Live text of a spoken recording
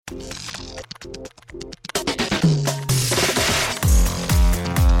Hello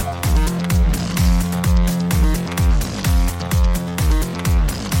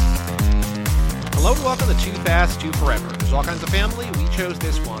and welcome to Too Fast, Too Forever. There's all kinds of family. We chose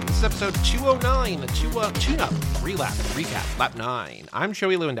this one. This is episode 209, tune-up, relap, recap, lap 9. I'm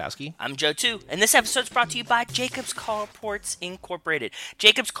Joey Lewandowski. I'm Joe, too. And this episode's brought to you by Jacobs Carports Incorporated.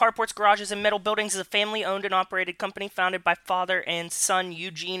 Jacobs Carports Garages and Metal Buildings is a family-owned and operated company founded by father and son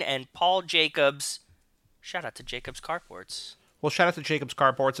Eugene and Paul Jacobs. Shout out to Jacobs Carports. Well, shout out to Jacobs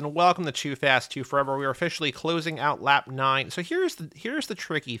Carports and welcome to Too Fast, Too Forever. We are officially closing out lap 9. So here's the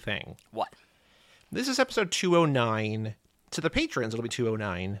tricky thing. What? This is episode 209. To the patrons, it'll be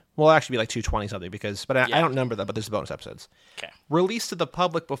 209. Well, it'll actually be like 220 something I don't number them, but there's bonus episodes. Okay. Released to the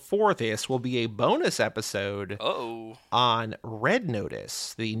public before this will be a bonus episode on Red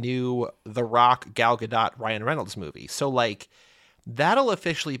Notice, the new The Rock, Gal Gadot, Ryan Reynolds movie. So, like, that'll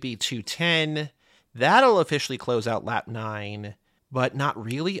officially be 210. That'll officially close out lap 9. But not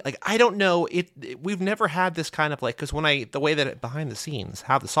really. Like, I don't know. We've never had this kind of, like, because the way that behind the scenes,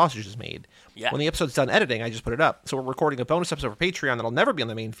 how the sausage is made. Yeah. When the episode's done editing, I just put it up. So we're recording a bonus episode for Patreon that'll never be on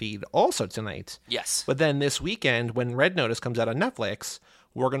the main feed also tonight. Yes. But then this weekend, when Red Notice comes out on Netflix,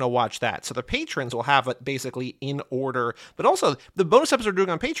 we're going to watch that. So the patrons will have it basically in order. But also, the bonus episode we're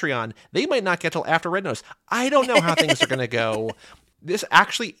doing on Patreon, they might not get till after Red Notice. I don't know how things are going to go. This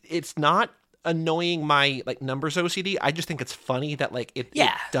actually, it's not annoying my like numbers OCD. I just think it's funny that like it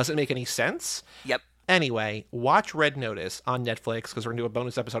doesn't make any sense. Yep. Anyway, watch Red Notice on Netflix because we're gonna do a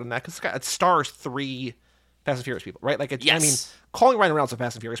bonus episode on that because it stars 3 Fast and Furious people, right? Like, yes. I mean, calling Ryan Reynolds a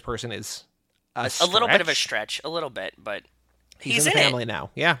Fast and Furious person is a little bit of a stretch, a little bit, but he's in the family it.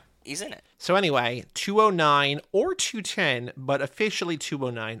 now. Yeah, he's in it. So anyway, 209 or 210, but officially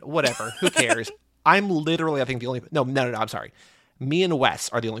 209. Whatever. Who cares? I'm literally, I think the only. No. I'm sorry. Me and Wes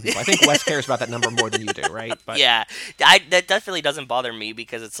are the only people. I think Wes cares about that number more than you do, right? But yeah, that definitely doesn't bother me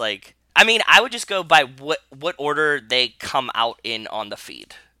because it's like, I mean, I would just go by what order they come out in on the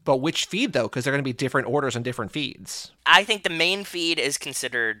feed. But which feed, though? Because they're going to be different orders on different feeds. I think the main feed is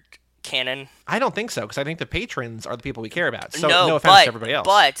considered canon. I don't think so, because I think the patrons are the people we care about. So no offense to everybody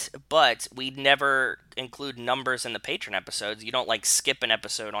else. But we never include numbers in the patron episodes. You don't like skip an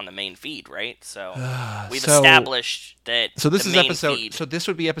episode on the main feed, right? So we've established that. So this is episode. Feed, so this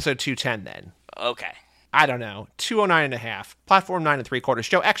would be episode 210 then. Okay. I don't know. 209 and a half. Platform 9 3/4.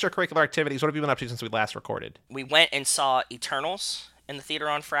 Joe, extracurricular activities. What have you been up to since we last recorded? We went and saw Eternals in the theater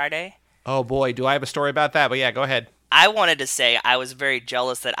on Friday. Oh boy, do I have a story about that? But yeah, go ahead. I wanted to say I was very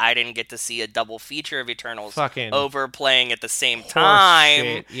jealous that I didn't get to see a double feature of Eternals overplaying at the same time.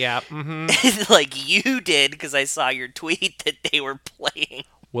 Shit. Yeah. Mm-hmm. Like you did, because I saw your tweet that they were playing.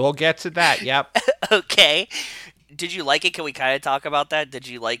 We'll get to that. Yep. Okay. Did you like it? Can we kind of talk about that? Did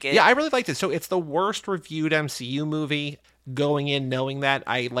you like it? Yeah, I really liked it. So it's the worst reviewed MCU movie. Going in knowing that,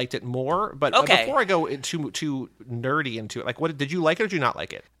 I liked it more. But before I go too nerdy into it, like, what did you like it or did you not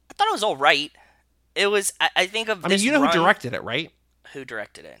like it? I thought it was all right. It was, I think of this. I mean, you know who directed it, right? Who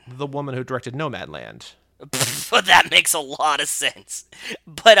directed it? The woman who directed Nomadland. That makes a lot of sense.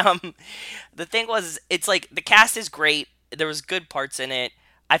 But the thing was, it's like the cast is great. There was good parts in it.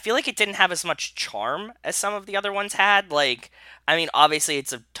 I feel like it didn't have as much charm as some of the other ones had. Like, I mean, obviously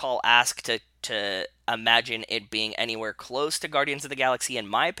it's a tall ask to imagine it being anywhere close to Guardians of the Galaxy, in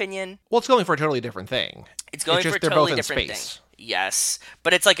my opinion. Well, it's going for a totally different thing. It's going for a totally different thing. Yes,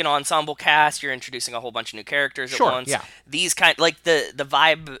 but it's like an ensemble cast. You're introducing a whole bunch of new characters at once. Yeah. These like the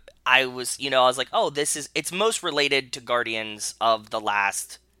vibe. I was like, oh, it's most related to Guardians of the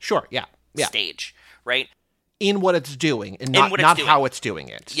last. Sure. Yeah. Stage, right? In what it's doing, and not how it's doing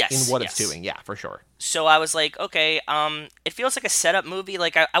it. Yes. In what it's doing. Yeah, for sure. So I was like, okay, it feels like a setup movie.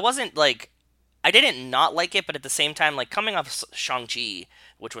 Like I wasn't like, I didn't not like it, but at the same time, like coming off Shang-Chi,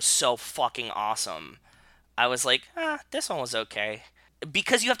 which was so fucking awesome. I was like, this one was okay.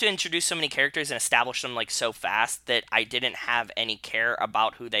 Because you have to introduce so many characters and establish them like so fast that I didn't have any care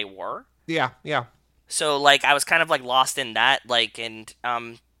about who they were. Yeah. So like I was kind of like lost in that, like, and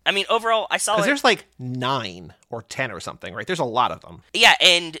I mean overall I saw. Because there's like 9 or 10 or something, right? There's a lot of them. Yeah,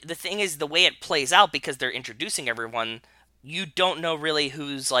 and the thing is the way it plays out because they're introducing everyone. You don't know really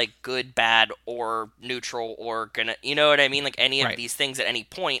who's like good, bad, or neutral, or gonna, you know what I mean? Like any of these things at any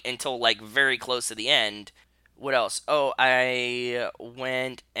point until like very close to the end. What else? Oh, I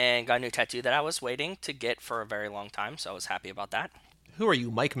went and got a new tattoo that I was waiting to get for a very long time, so I was happy about that. Who are you,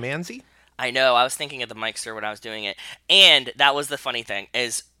 Mike Manzi? I know, I was thinking of the Mikester when I was doing it. And that was the funny thing,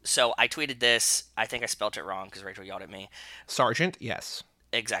 is, so I tweeted this, I think I spelled it wrong because Rachel yelled at me. Sergeant, yes.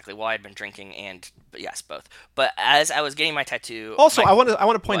 Exactly. Well, I'd been drinking and yes, both. But as I was getting my tattoo, also I want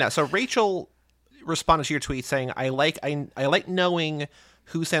to point out. So Rachel responded to your tweet saying, "I like knowing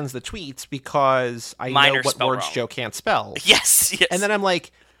who sends the tweets because I know what words wrong. Joe can't spell." Yes. And then I'm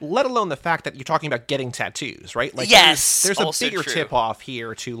like, let alone the fact that you're talking about getting tattoos, right? Like, yes, there's a bigger tip off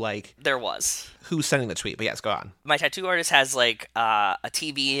here to like. There was. Who's sending the tweet? But yes, go on. My tattoo artist has like a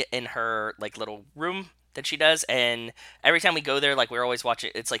TV in her like little room that she does, and every time we go there, like we're always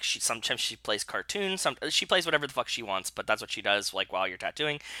watching. It's like sometimes she plays cartoons, she plays whatever the fuck she wants, but that's what she does like while you're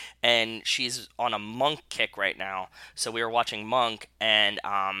tattooing. And she's on a Monk kick right now, so we were watching Monk and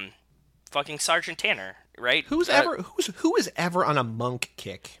fucking Sergeant Tanner. Right? Who is ever on a Monk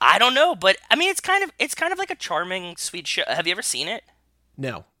kick? I don't know, but I mean, it's kind of like a charming, sweet show. Have you ever seen it?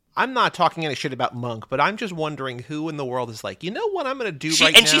 No, I'm not talking any shit about Monk, but I'm just wondering who in the world is like, you know what I'm gonna do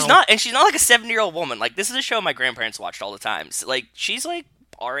right now. She's not like a 70-year-old woman. Like this is a show my grandparents watched all the time. So, like she's like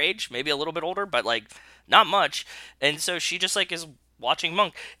our age, maybe a little bit older, but like not much. And so she just like is watching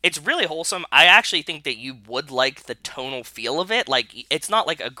Monk. It's really wholesome. I actually think that you would like the tonal feel of it. Like it's not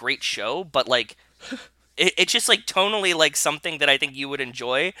like a great show, but like. It's just like tonally like something that I think you would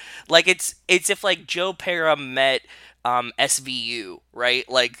enjoy. Like it's if like Joe Pera met SVU, right?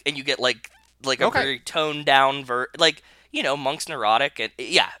 Like and you get like a very toned down like you know Monk's neurotic and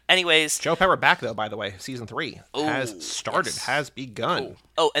yeah. Anyways, Joe Pera back though. By the way, season 3 has started, has begun. Ooh.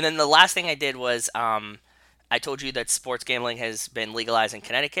 Oh, and then the last thing I did was I told you that sports gambling has been legalized in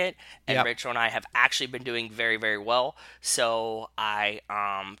Connecticut, and Rachel and I have actually been doing very, very well. So I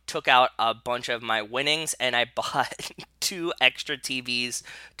took out a bunch of my winnings, and I bought 2 extra TVs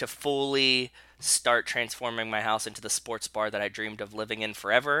to fully start transforming my house into the sports bar that I dreamed of living in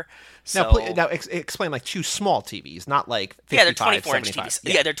forever. So, now explain like 2 small TVs, not like 55, they're 24-inch TVs.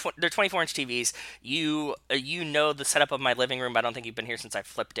 Yeah, they're 24-inch TVs. You know the setup of my living room. I don't think you've been here since I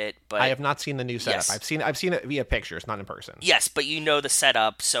flipped it, but I have not seen the new setup. Yes. I've seen it via pictures, not in person. Yes, but you know the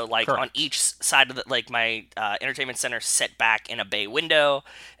setup. So like Correct. On each side of the like my entertainment center set back in a bay window,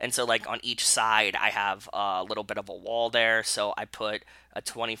 and so like on each side I have a little bit of a wall there. So I put a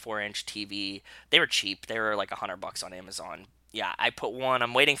 24-inch TV. They were cheap. They were like $100 on Amazon. Yeah, I put one.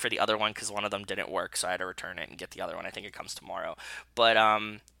 I'm waiting for the other one because one of them didn't work, so I had to return it and get the other one. I think it comes tomorrow. But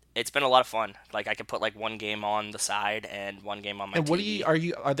it's been a lot of fun. Like I could put like one game on the side and one game on my. And what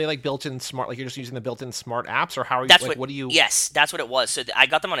TV. Are they like built-in smart? Like you're just using the built-in smart apps, or how are you? That's like, what do you? Yes, that's what it was. So I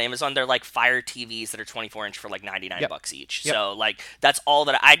got them on Amazon. They're like Fire TVs that are 24-inch for like $99 each. Yep. So like that's all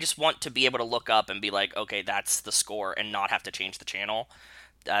that I just want to be able to look up and be like, okay, that's the score, and not have to change the channel.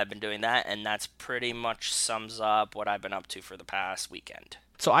 I've been doing that, and that's pretty much sums up what I've been up to for the past weekend.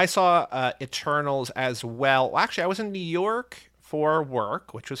 So I saw Eternals as well. Actually, I was in New York for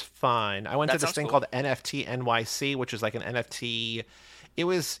work, which was fun. I went to this thing called NFT NYC, which is like an NFT.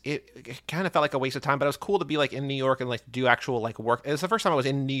 It kind of felt like a waste of time, but it was cool to be like in New York and like do actual like work. It was the first time I was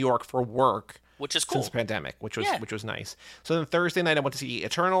in New York for work, which is cool since the pandemic, which was nice. So then Thursday night I went to see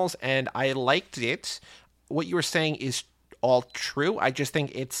Eternals, and I liked it. What you were saying is all true. I just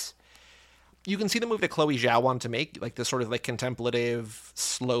think you can see the move that Chloe Zhao wanted to make, like this sort of like contemplative,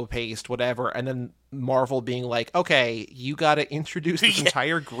 slow-paced, whatever, and then Marvel being like, okay, you got to introduce this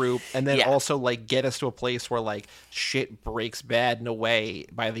entire group, and then also like get us to a place where like shit breaks bad in a way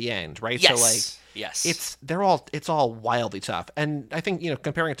by the end, right? Yes. So like, it's all wildly tough, and I think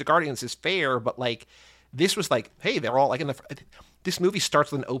comparing it to Guardians is fair, but like this was like, hey, they're all like in the. This movie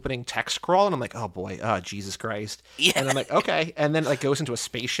starts with an opening text crawl, and I'm like, oh boy, Jesus Christ. Yeah. And I'm like, okay. And then it like goes into a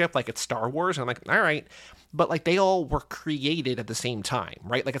spaceship like it's Star Wars, and I'm like, all right. But like they all were created at the same time,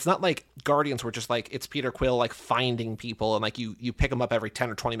 right? Like it's not like Guardians were just like, it's Peter Quill like finding people, and like you pick them up every 10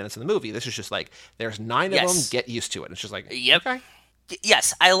 or 20 minutes in the movie. This is just like, there's 9 of them, get used to it. It's just like, okay.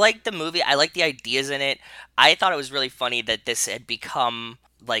 Yes, I like the movie. I like the ideas in it. I thought it was really funny that this had become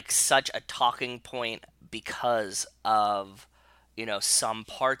like such a talking point because of some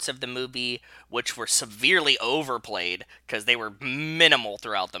parts of the movie which were severely overplayed because they were minimal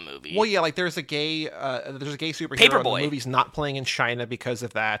throughout the movie. Well, yeah, like there's a gay superhero. Paperboy. The movie's not playing in China because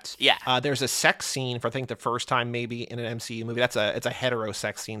of that. Yeah. There's a sex scene for I think the first time maybe in an MCU movie. It's a hetero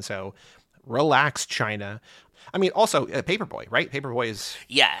sex scene. So relax, China. I mean, also Paperboy, right? Paperboy is.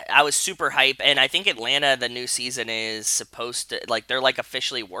 Yeah, I was super hype, and I think Atlanta, the new season, is supposed to they're like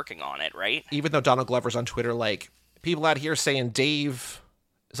officially working on it, right? Even though Donald Glover's on Twitter, like. People out here saying Dave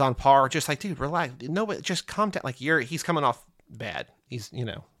is on par, just like, dude, relax. No, but just calm down. Like he's coming off bad. He's,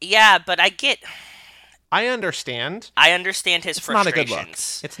 Yeah, but I understand. I understand his frustrations. Not a good look.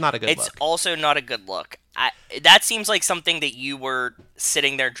 It's not a good look. It's also not a good look. That seems like something that you were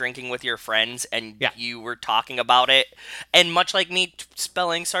sitting there drinking with your friends and you were talking about it. And much like me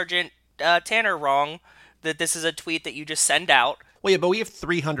spelling Sergeant Tanner wrong, that this is a tweet that you just send out. Well, yeah, but we have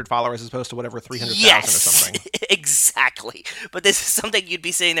 300 followers as opposed to whatever 300,000 or something. Exactly. But this is something you'd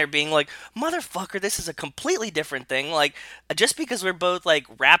be sitting there being like, motherfucker, this is a completely different thing. Like, just because we're both, like,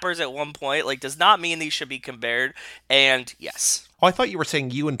 rappers at one point, like, does not mean these should be compared. And, yes. Oh, I thought you were saying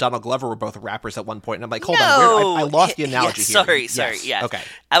you and Donald Glover were both rappers at one point, and I'm like, hold on, I lost the analogy here. Sorry, yes. Okay.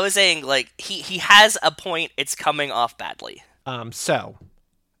 I was saying, like, he has a point, it's coming off badly. So...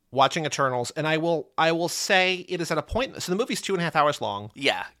 watching Eternals, and I will say it is at a point. So the movie's 2.5 hours long.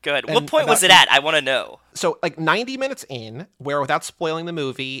 Yeah, good. What point was it at? I want to know. So like 90 minutes in, where without spoiling the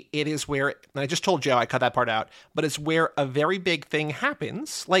movie, it is where, and I just told Joe I cut that part out, but it's where a very big thing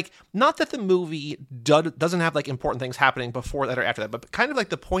happens. Like, not that the movie doesn't have like important things happening before that or after that, but kind of like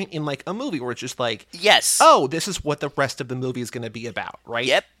the point in like a movie where it's just like, yes, oh, this is what the rest of the movie is going to be about, right?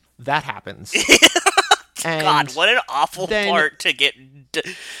 Yep, that happens. And God, what an awful part to get.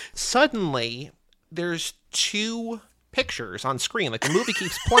 Suddenly, there's 2 pictures on screen. Like, the movie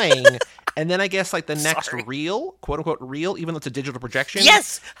keeps playing, and then I guess, like, the next reel, quote-unquote reel, even though it's a digital projection.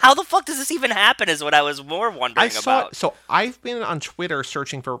 Yes! How the fuck does this even happen is what I was more wondering about. So, I've been on Twitter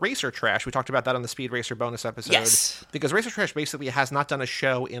searching for Racer Trash. We talked about that on the Speed Racer bonus episode. Yes. Because Racer Trash basically has not done a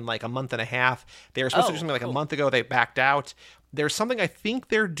show in, like, a month and a half. They were supposed to do something, like, a month ago. They backed out. There's something I think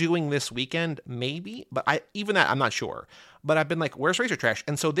they're doing this weekend, maybe, but I'm not sure. But I've been like, where's Racer Trash?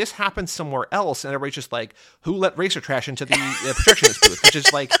 And so this happens somewhere else, and everybody's just like, who let Racer Trash into the projectionist booth? Which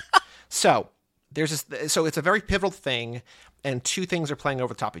is like, so there's this. So it's a very pivotal thing, and 2 things are playing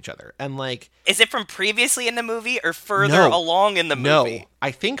over the top of each other. And like, is it from previously in the movie or further along in the movie? No,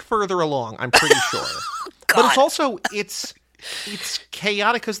 I think further along. I'm pretty sure. But it's also it's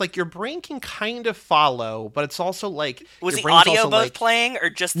chaotic because like your brain can kind of follow, but it's also like, was the audio both like, playing or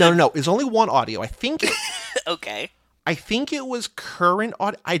just no? It's only one audio. I think. Okay. I think it was current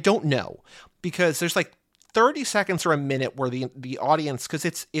audio. I don't know, because there's like 30 seconds or a minute where the audience, because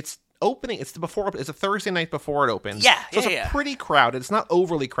it's opening. It's a Thursday night before it opens. Yeah, so it's pretty crowded. It's not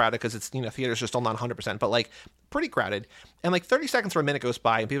overly crowded because it's theaters are still not 100%, but like pretty crowded. And like 30 seconds or a minute goes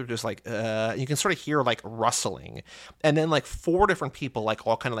by, and people are just like, you can sort of hear like rustling, and then like 4 different people like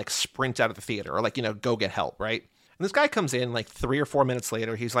all kind of like sprint out of the theater or like go get help, right? And this guy comes in like 3 or 4 minutes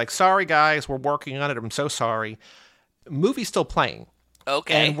later. He's like, "Sorry guys, we're working on it. I'm so sorry." Movie's still playing.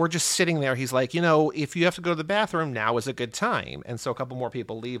 Okay. And we're just sitting there. He's like, if you have to go to the bathroom, now is a good time. And so a couple more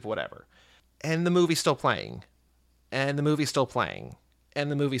people leave, whatever. And the movie's still playing. And the movie's still playing.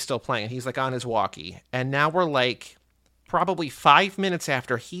 And the movie's still playing. He's like on his walkie. And now we're like probably 5 minutes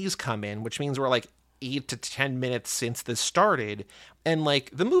after he's come in, which means we're like 8 to 10 minutes since this started. And like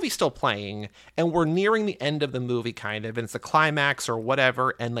the movie's still playing. And we're nearing the end of the movie kind of. And it's the climax or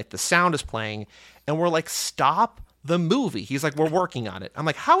whatever. And like the sound is playing. And we're like, stop the movie. He's like, we're working on it. I'm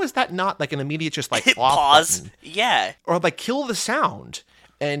like, how is that not like an immediate just like off pause button? Yeah, or like kill the sound.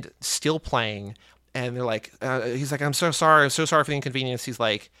 And still playing, and they're like, he's like, I'm so sorry for the inconvenience. He's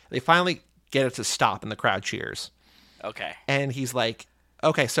like, they finally get it to stop and the crowd cheers. Okay. And he's like,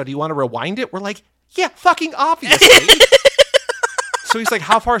 okay, so do you want to rewind it? We're like, yeah, fucking obviously. So he's like,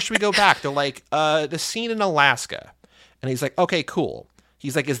 how far should we go back? They're like, the scene in Alaska. And he's like, okay, cool.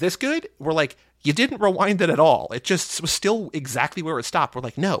 He's like, is this good? We're like, you didn't rewind it at all. It just was still exactly where it stopped. We're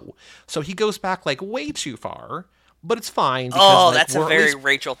like, no. So he goes back like way too far, but it's fine. Because, that's a very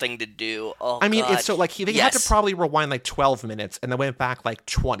Rachel thing to do. Oh, I mean, it's so like they had to probably rewind like 12 minutes and then went back like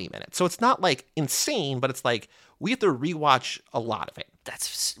 20 minutes. So it's not like insane, but it's like we have to rewatch a lot of it.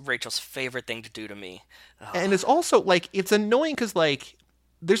 That's Rachel's favorite thing to do to me. Oh. And it's also like, it's annoying because like,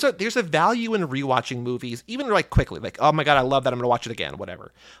 there's a value in rewatching movies, even like quickly, like, oh my God, I love that, I'm going to watch it again,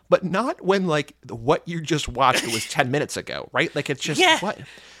 whatever. But not when like what you just watched was 10 minutes ago, right? Like it's just, what?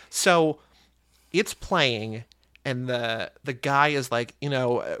 So it's playing and the guy is like,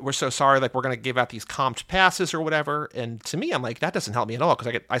 we're so sorry, like we're going to give out these comped passes or whatever. And to me, I'm like, that doesn't help me at all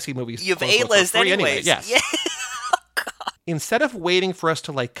because I see movies. You have A-list anyways. Yes. Yeah. Instead of waiting for us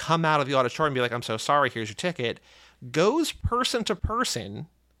to like come out of the auditorium and be like, I'm so sorry, here's your ticket, goes person to person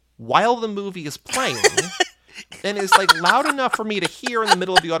while the movie is playing and is like loud enough for me to hear in the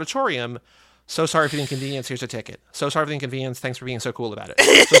middle of the auditorium, so sorry for the inconvenience, here's a ticket. So sorry for the inconvenience, thanks for being so cool about it.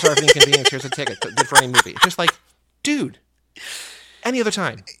 So sorry for the inconvenience, here's a ticket. Good for any movie. Just like, dude, any other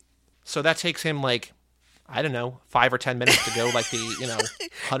time. So that takes him like, I don't know, 5 or 10 minutes to go like the,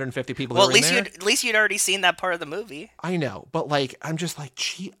 150 people who are in there. At least you'd already seen that part of the movie. I know, but like, I'm just like,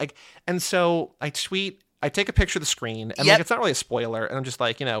 gee, like, and so I tweet I take a picture of the screen, and like it's not really a spoiler, and I'm just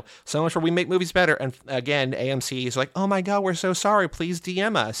like, so much for we make movies better. And again, AMC is like, oh my god, we're so sorry, please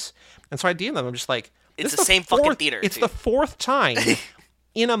DM us. And so I DM them. I'm just like, it's the same fucking theater. It's the fourth time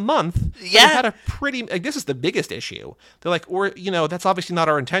in a month. Yeah, had a pretty. Like, this is the biggest issue. They're like, that's obviously not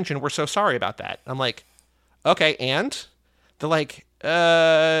our intention. We're so sorry about that. I'm like, okay, and they're like,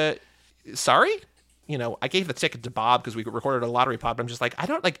 sorry. I gave the ticket to Bob because we recorded a lottery pod, but I'm just like, I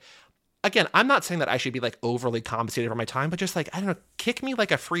don't like. Again, I'm not saying that I should be like overly compensated for my time, but just like, I don't know, kick me like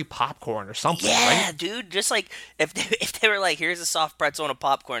a free popcorn or something. Yeah, right? Dude. Just like if they were like, here's a soft pretzel and a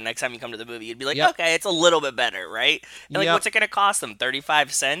popcorn next time you come to the movie, you'd be like, okay, it's a little bit better, right? And like, what's it going to cost them?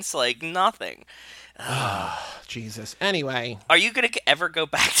 35 cents? Like nothing. Jesus. Anyway, are you gonna ever go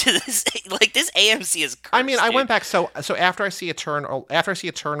back to this? Like this AMC is cursed, I mean, I dude. went back. So after I see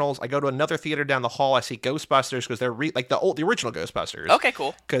Eternals, I go to another theater down the hall. I see Ghostbusters because they're the original Ghostbusters. Okay,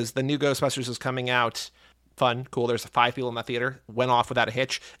 cool. Because the new Ghostbusters is coming out. Fun, cool. There's 5 people in that theater. Went off without a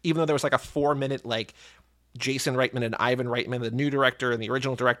hitch. Even though there was like a 4-minute like Jason Reitman and Ivan Reitman, the new director and the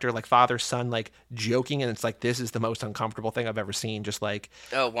original director, like father son, like joking, and it's like, this is the most uncomfortable thing I've ever seen. Just like,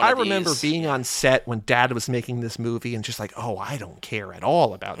 I remember being on set when Dad was making this movie, and just like, I don't care at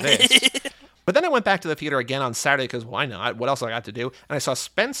all about this. But then I went back to the theater again on Saturday because why not? What else I got to do? And I saw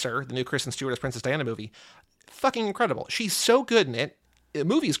Spencer, the new Kristen Stewart as Princess Diana movie. Fucking incredible. She's so good in it. The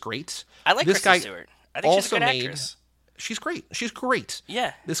movie's great. I like Kristen Stewart. I think she's a good actress. She's great. She's great.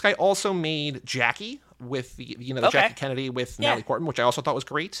 Yeah. This guy also made Jackie with the Jackie Kennedy with Natalie Portman, which I also thought was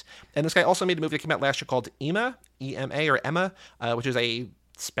great. And this guy also made a movie that came out last year called Emma, E-M-A or Emma, which is a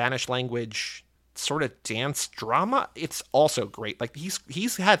Spanish language sort of dance drama. It's also great. Like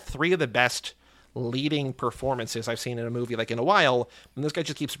he's had 3 of the best leading performances I've seen in a movie like in a while, and this guy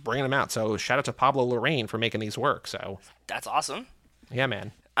just keeps bringing them out. So shout out to Pablo Larraín for making these work. So that's awesome. Yeah,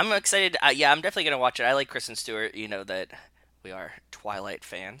 man. I'm excited. I'm definitely gonna watch it. I like Kristen Stewart. You know that we are Twilight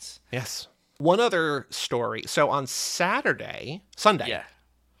fans. Yes. One other story. So on Sunday,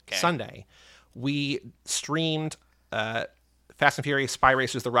 we streamed Fast and Furious Spy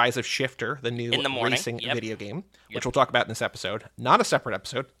Racers: The Rise of Shifter, the new racing video game, which we'll talk about in this episode. Not a separate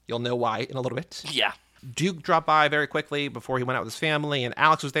episode. You'll know why in a little bit. Yeah. Duke dropped by very quickly before he went out with his family, and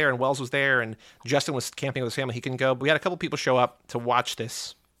Alex was there, and Wells was there, and Justin was camping with his family. He couldn't go, but we had a couple people show up to watch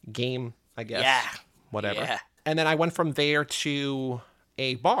this game, I guess. Yeah. Whatever. Yeah. And then I went from there to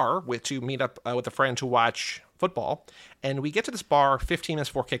a bar to meet up with a friend to watch football. And we get to this bar 15 minutes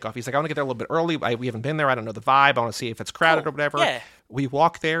before kickoff. He's like, I want to get there a little bit early. We haven't been there. I don't know the vibe. I want to see if it's crowded or whatever. Yeah. We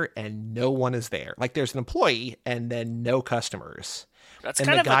walk there and no one is there. Like there's an employee and then no customers. That's and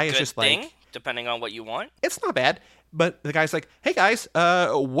kind the of guy a is good just thing, like, depending on what you want. It's not bad. But the guy's like, hey guys,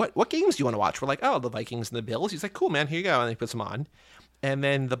 what games do you want to watch? We're like, the Vikings and the Bills. He's like, cool, man, here you go. And he puts them on. And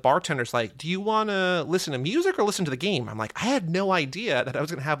then the bartender's like, do you want to listen to music or listen to the game? I'm like, I had no idea that I was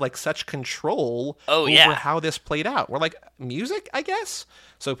going to have like such control over how this played out. We're like, music, I guess?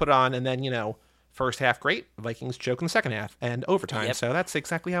 So we put it on, and then, first half great. Vikings choke in the second half and overtime. Yep. So that's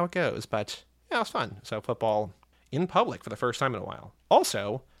exactly how it goes. But yeah, it was fun. So football in public for the first time in a while.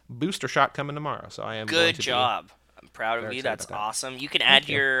 Also, booster shot coming tomorrow. So I am good job. I'm proud of you. That's awesome. You can add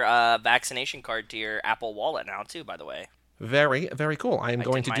your vaccination card to your Apple Wallet now, too, by the way. Very, very cool. I am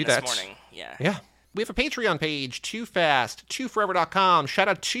going to do that. This morning. Yeah. Yeah. We have a Patreon page, TooFast2Forever.com. Shout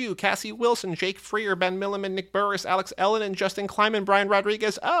out to Cassie Wilson, Jake Freer, Ben Milliman, Nick Burris, Alex Ellen, and Justin Kleiman, Brian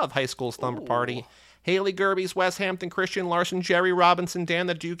Rodriguez of High School Slumber Party, Haley Gerbies, Wes Hampton, Christian Larson, Jerry Robinson, Dan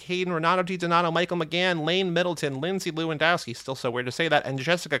the Duke, Hayden, Renato DiDonato, Michael McGann, Lane Middleton, Lindsay Lewandowski, still so weird to say that, and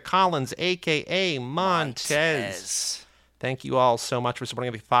Jessica Collins, a.k.a. Montez. Thank you all so much for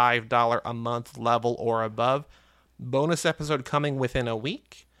supporting at the $5 a month level or above. Bonus episode coming within a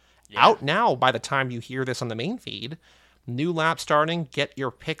week. Yeah. Out now by the time you hear this on the main feed. New lap starting. Get your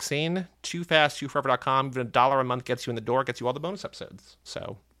picks in. TooFast2Forever.com. Even $1 a month gets you in the door. Gets you all the bonus episodes.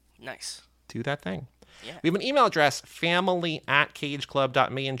 So nice. Do that thing. Yeah. We have an email address,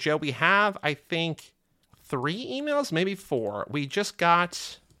 family@cageclub.me. And Joe, we have, I think, 3 emails, maybe 4. We just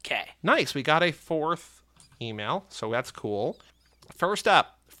got... Okay. Nice. We got a 4th email. So that's cool. First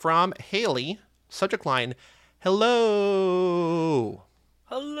up, from Haley. Subject line... Hello.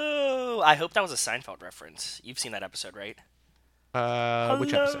 I hope that was a Seinfeld reference. You've seen that episode, right?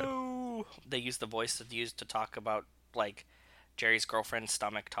 Which episode? They used the voice that used to talk about, like, Jerry's girlfriend's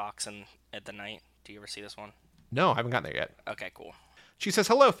stomach talks at the night. Do you ever see this one? No, I haven't gotten there yet. Okay, cool. She says,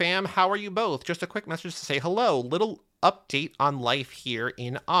 hello, fam. How are you both? Just a quick message to say hello. Little update on life here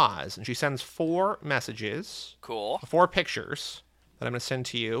in Oz. And she sends 4 messages. Cool. 4 pictures that I'm going to send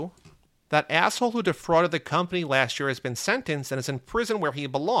to you. That asshole who defrauded the company last year has been sentenced and is in prison where he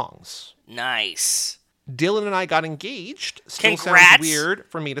belongs. Nice. Dylan and I got engaged. Still Congrats. Sounds weird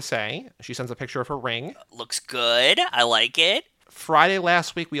for me to say. She sends a picture of her ring. Looks good. I like it. Friday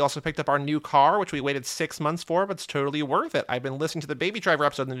last week, we also picked up our new car, which we waited 6 months for, but it's totally worth it. I've been listening to the Baby Driver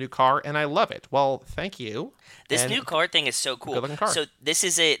episode of the new car, and I love it. Well, thank you. This new car thing is so cool. Good-looking car. So this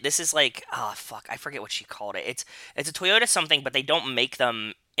is like, oh, fuck, I forget what she called it. It's a Toyota something, but they don't make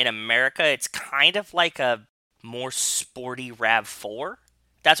them in America. It's kind of like a more sporty RAV4.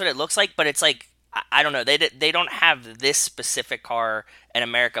 That's what it looks like, but it's like, I don't know. They don't have this specific car in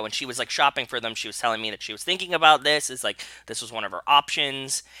America. When she was like shopping for them, she was telling me that she was thinking about this. It's like this was one of her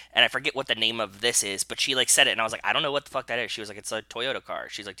options, and I forget what the name of this is. But she like said it, and I was like, I don't know what the fuck that is. She was like, it's a Toyota car.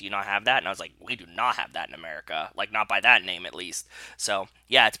 She's like, do you not have that? And I was like, we do not have that in America. Like not by that name at least. So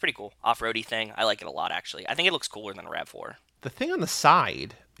yeah, it's pretty cool. Off-roady thing. I like it a lot actually. I think it looks cooler than a RAV4. The thing on the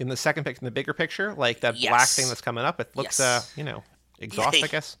side in the second picture, in the bigger picture, like that black thing that's coming up, it looks exhaust, I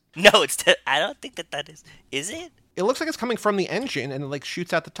guess. No, I don't think that is. Is it? It looks like it's coming from the engine and it like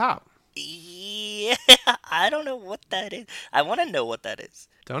shoots out the top. Yeah, I don't know what that is. I want to know what that is.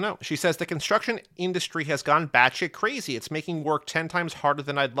 Don't know. She says the construction industry has gone batshit crazy. It's making work 10 times harder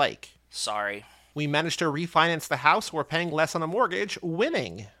than I'd like. Sorry. We managed to refinance the house. We're paying less on a mortgage.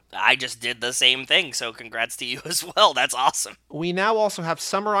 Winning. I just did the same thing, so congrats to you as well. That's awesome. We now also have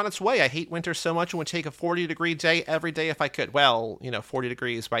summer on its way. I hate winter so much and would take a 40-degree day every day if I could. Well, 40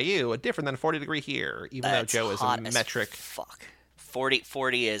 degrees by you, different than 40-degree here, even That's though Joe is a metric. Fuck. 40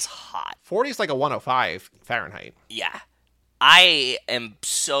 is hot. 40 is like a 105 Fahrenheit. Yeah. I am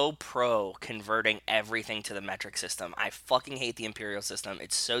so pro converting everything to the metric system. I fucking hate the imperial system.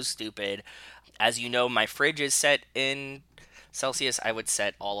 It's so stupid. As you know, my fridge is set in Celsius. I would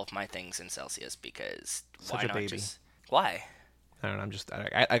set all of my things in Celsius because Such why a not baby. just... Why? I don't know.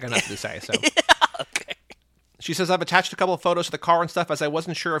 I got nothing to say. So. Okay. She says, I've attached a couple of photos of the car and stuff as I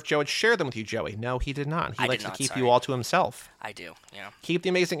wasn't sure if Joe had shared them with you, Joey. No, he did not. He likes to keep you all to himself. I do, yeah. Keep the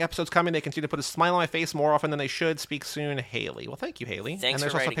amazing episodes coming. They continue to put a smile on my face more often than they should. Speak soon, Haley. Well, thank you, Haley. Thanks. And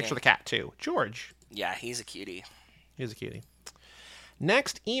there's also a picture of the cat, too. George. Yeah, he's a cutie. He's a cutie.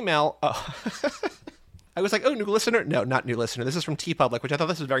 Next email. Oh. I was like, oh, new listener? No, not new listener. This is from TeePublic, which I thought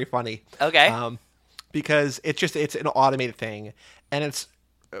this was very funny. Okay. Because it's an automated thing. And it's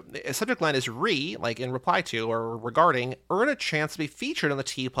subject line is like in reply to or regarding, earn a chance to be featured on the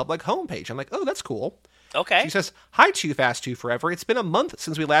TeePublic homepage. I'm like, oh, that's cool. Okay. She says, hi, Too Fast, Too Forever. It's been a month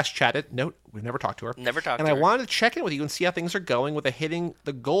since we last chatted. Note, we've never talked to her. Never talked to her. her. And I wanted to check in with you and see how things are going with hitting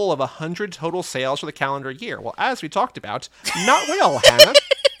the goal of 100 total sales for the calendar year. Well, as we talked about, not well, Hannah.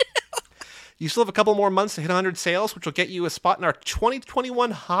 You still have a couple more months to hit 100 sales, which will get you a spot in our 2021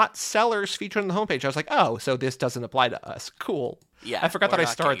 hot sellers featured on the homepage. I was like, oh, so this doesn't apply to us. Cool. Yeah. I forgot that I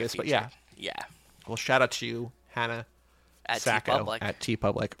started this, but yeah. Yeah. Well, shout out to you, Hannah. At Sacco at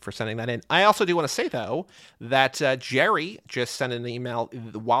TeePublic for sending that in. I also do want to say though that Jerry just sent an email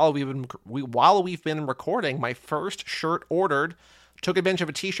while we've been recording. My first shirt ordered. Took advantage of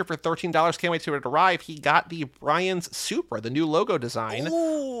a t-shirt for $13. Can't wait to it arrive. He got the Brian's Supra, the new logo design.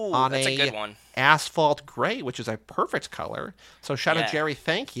 Ooh, on that's a good one. Asphalt gray, which is a perfect color. So shout out Jerry,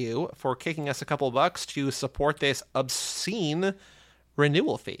 thank you for kicking us a couple bucks to support this obscene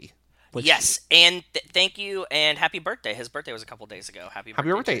renewal fee. Yes, and thank you, and happy birthday. His birthday was a couple days ago. Happy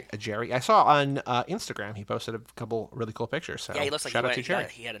birthday, Jerry. I saw on Instagram he posted a couple really cool pictures. So yeah, he looks like shout out to Jerry.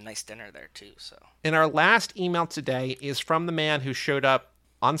 He had a nice dinner there, too. So. And our last email today is from the man who showed up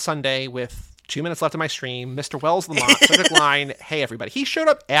on Sunday with 2 minutes left of my stream, Mr. Wells Lamont, subject line, hey, everybody. He showed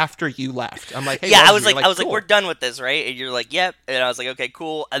up after you left. I'm like, hey, yeah, Wells, I was cool. like, we're done with this, right? And you're like, yep. And I was like, okay,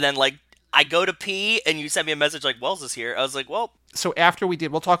 cool. And then, like, I go to pee, and you sent me a message like, Wells is here. I was like, well. So after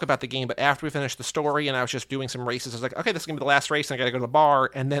we'll talk about the game, but after we finished the story and I was just doing some races, I was like, okay, this is going to be the last race, and I got to go to the bar.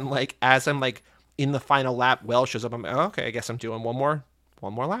 And then, like, as I'm, like, in the final lap, Wells shows up. I'm like, oh, okay, I guess I'm doing one more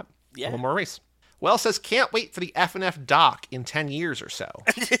lap. Yeah. One more race. Wells says, can't wait for the F&F doc in 10 years or so.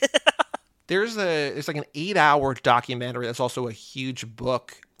 There's like an 8-hour documentary that's also a huge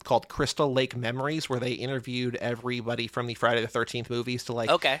book called Crystal Lake Memories, where they interviewed everybody from the Friday the 13th movies to, like,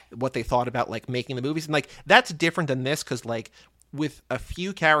 what they thought about, like, making the movies. And, like, that's different than this because, like, with a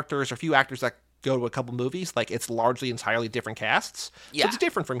few characters or a few actors that go to a couple movies, like, it's largely entirely different casts. Yeah. So it's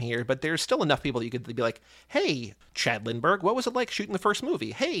different from here, but there's still enough people that you could be like, hey, Chad Lindbergh, what was it like shooting the first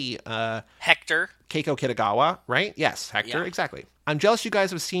movie? Hey, Hector. Keiko Kitagawa, right? Yes, Hector, exactly. I'm jealous you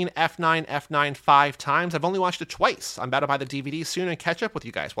guys have seen F9 5 times. I've only watched it twice. I'm about to buy the DVD soon and catch up with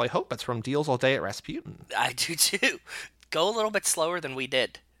you guys. Well, I hope it's from Deals All Day at Rasputin. I do too. Go a little bit slower than we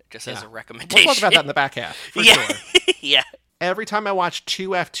did, just as a recommendation. We'll talk about that in the back half, for sure. Yeah. Every time I watch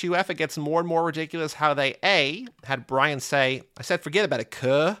 2F, it gets more and more ridiculous how they, A, had Brian say, I said forget about it,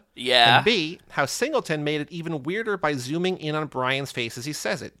 cuh. Yeah. And B, how Singleton made it even weirder by zooming in on Brian's face as he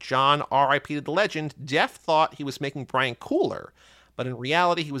says it. John, R.I.P. to the legend, Jeff thought he was making Brian cooler, but in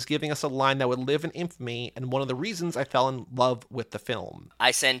reality he was giving us a line that would live in infamy and one of the reasons I fell in love with the film.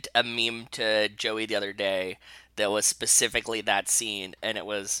 I sent a meme to Joey the other day that was specifically that scene, and it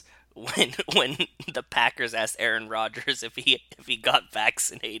was when the Packers asked Aaron Rodgers if he got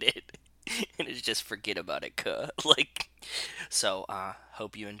vaccinated, and it's just forget about it, cuh. So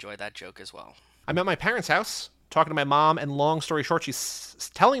hope you enjoy that joke as well. I'm at my parents' house talking to my mom, and long story short,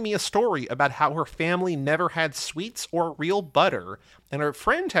 she's telling me a story about how her family never had sweets or real butter, and her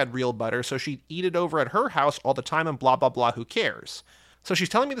friend had real butter, so she'd eat it over at her house all the time and blah, blah, blah, who cares? So she's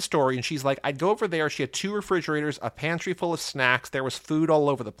telling me the story, and she's like, I'd go over there. She had 2 refrigerators, a pantry full of snacks. There was food all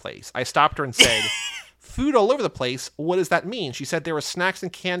over the place. I stopped her and said, food all over the place? What does that mean? She said there were snacks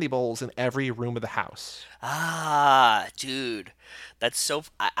and candy bowls in every room of the house. Ah, dude. That's so...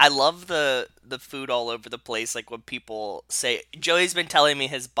 I love the food all over the place, like when people say... Joey's been telling me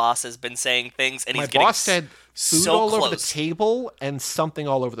his boss has been saying things, and he's getting... My boss said food so all close. over the table and something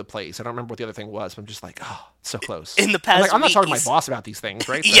all over the place. I don't remember what the other thing was, but I'm just like, oh, so close. In the past I'm not week, talking to my boss about these things,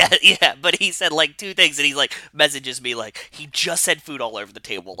 right? So. Yeah, but he said like 2 things, and he like messages me like, he just said food all over the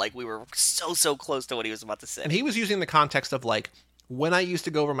table. Like, we were so close to what he was about to say. And he was using the context of like, when I used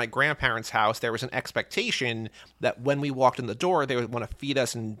to go over to my grandparents' house, there was an expectation that when we walked in the door, they would want to feed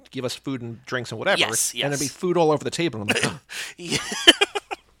us and give us food and drinks and whatever. Yes. And there'd be food all over the table. And I'm like, oh. Yeah.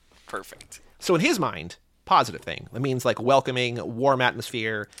 Perfect. So in his mind, positive thing. It means like welcoming, warm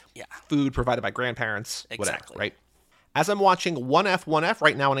atmosphere, food provided by grandparents, whatever, right? As I'm watching 1F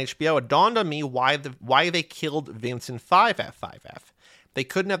right now on HBO, it dawned on me why they killed Vince in 5F. They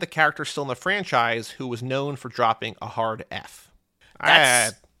couldn't have the character still in the franchise who was known for dropping a hard F.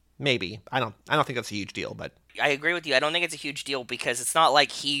 Maybe. I don't think that's a huge deal, but I agree with you. I don't think it's a huge deal because it's not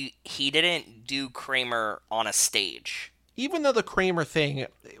like he didn't do Kramer on a stage. Even though the Kramer thing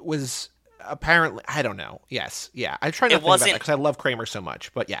was apparently, I don't know. Yes. Yeah. I try not to think about that because I love Kramer so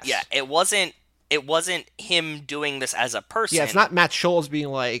much, but yes. Yeah, it wasn't him doing this as a person. Yeah, it's not Matt Scholes being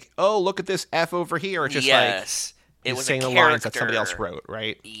like, "Oh, look at this F over here." It's just it was saying a the lines that somebody else wrote,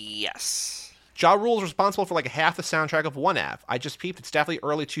 right? Yes. Ja Rule is responsible for like half the soundtrack of 1F. I just peeped. It's definitely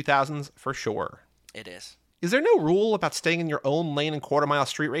early 2000s for sure. It is. Is there no rule about staying in your own lane in quarter-mile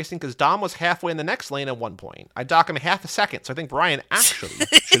street racing? Because Dom was halfway in the next lane at one point. I dock him half a second, so I think Brian actually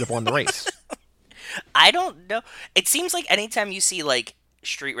should have won the race. I don't know. It seems like anytime you see like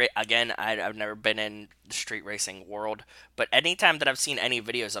street race, again, I've never been in the street racing world, but anytime that I've seen any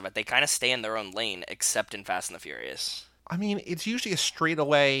videos of it, they kind of stay in their own lane, except in Fast and the Furious. I mean, it's usually a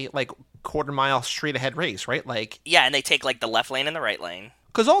straightaway, like, quarter-mile straight-ahead race, right? Like, yeah, and they take, like, the left lane and the right lane.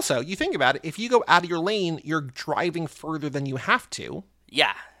 Because also, you think about it, if you go out of your lane, you're driving further than you have to.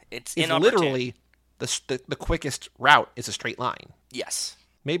 Yeah, it's literally the quickest route is a straight line. Yes.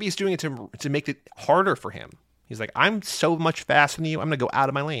 Maybe he's doing it to make it harder for him. He's like, I'm so much faster than you, I'm going to go out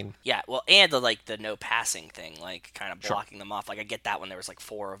of my lane. Yeah, well, and the no passing thing, like, kind of blocking them off. Like, I get that when there was, like,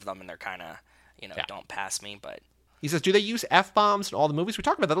 4 of them, and they're kind of, don't pass me, but... He says, do they use F-bombs in all the movies? We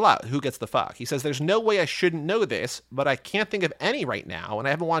talk about that a lot. Who gets the fuck? He says, there's no way I shouldn't know this, but I can't think of any right now, and I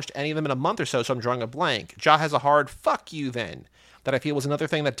haven't watched any of them in a month or so I'm drawing a blank. Ja has a hard fuck you then, that I feel was another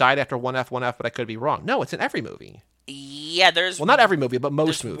thing that died after 1F, but I could be wrong. No, it's in every movie. Yeah, there's... Well, not every movie, but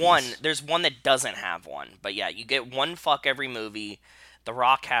most movies. There's one that doesn't have one, but yeah, you get one fuck every movie. The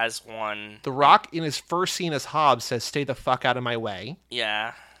Rock has one. The Rock, in his first scene as Hobbs, says, stay the fuck out of my way.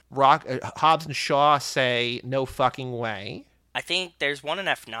 Yeah. Hobbs and Shaw say, no fucking way. I think there's one in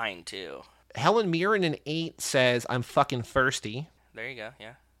F9, too. Helen Mirren in 8 says, I'm fucking thirsty. There you go,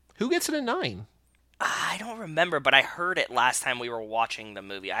 yeah. Who gets it in 9? I don't remember, but I heard it last time we were watching the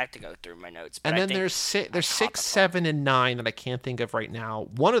movie. I have to go through my notes. But and then there's 6, 7, and 9 that I can't think of right now.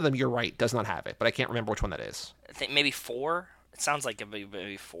 One of them, you're right, does not have it, but I can't remember which one that is. I think maybe 4? It sounds like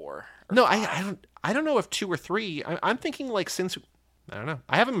maybe 4. No, I don't know if 2 or 3. I'm thinking like since... I don't know.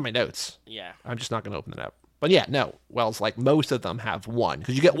 I have them in my notes. Yeah. I'm just not going to open it up. But yeah, no. Wells, like most of them have 1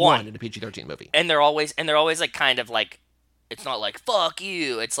 because you get 1 in a PG-13 movie. And they're always like kind of like, it's not like fuck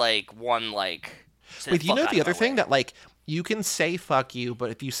you. It's like one like. Wait, you know the other thing that like you can say fuck you, but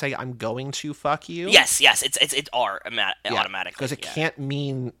if you say I'm going to fuck you. Yes, it's R automatically because it can't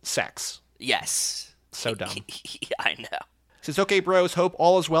mean sex. Yes. So dumb. Yeah, I know. Says, okay, bros, hope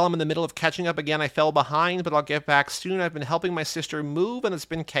all is well. I'm in the middle of catching up again. I fell behind, but I'll get back soon. I've been helping my sister move, and it's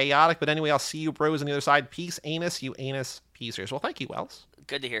been chaotic. But anyway, I'll see you bros on the other side. Peace, anus, you anus piecers. Well, thank you, Wells.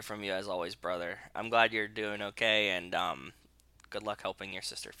 Good to hear from you, as always, brother. I'm glad you're doing okay, and good luck helping your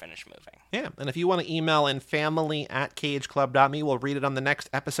sister finish moving. Yeah, and if you want to email in family@cageclub.me, we'll read it on the next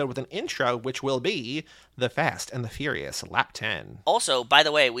episode with an intro, which will be The Fast and the Furious Lap 10. Also, by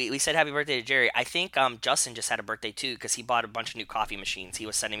the way, we said happy birthday to Jerry. I think Justin just had a birthday, too, because he bought a bunch of new coffee machines. He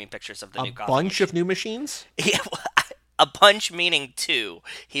was sending me pictures of the new coffee A bunch of new machines? Yeah, a bunch meaning 2.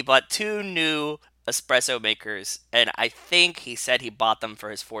 He bought 2 new espresso makers, and I think he said he bought them for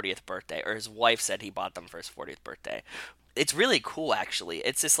his 40th birthday, or his wife said he bought them for his 40th birthday. It's really cool, actually.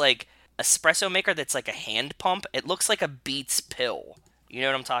 It's this, like, espresso maker that's like a hand pump. It looks like a Beats pill. You know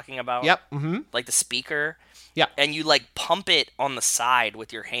what I'm talking about? Yep. Mm-hmm. Like the speaker. Yeah. And you, like, pump it on the side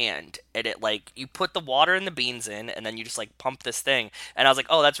with your hand, and it, like, you put the water and the beans in, and then you just, like, pump this thing. And I was like,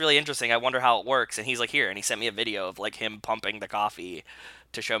 oh, that's really interesting. I wonder how it works. And he's like, here. And he sent me a video of, like, him pumping the coffee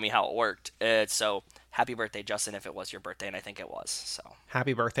to show me how it worked. So happy birthday, Justin, if it was your birthday, and I think it was. So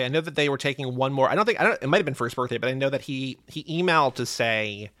happy birthday. I know that they were taking one more. It might have been for his birthday, but I know that he emailed to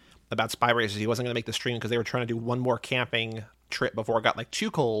say about Spy Racers he wasn't going to make the stream because they were trying to do one more camping trip before it got, like, too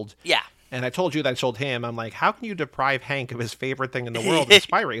cold. Yeah. And I told you that I told him, I'm like, how can you deprive Hank of his favorite thing in the world,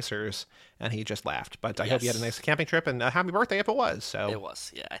 Spy Racers? And he just laughed. But I hope you had a nice camping trip, and happy birthday if it was. So it was.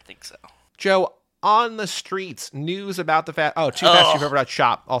 Yeah, I think so. Joe, on the streets, news about the Fast... Oh, Too Fast, Too Forever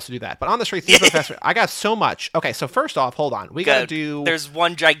shop. Also do that. But on the streets, news about Fast... I got so much. Okay, so first off, hold on. We got to do... There's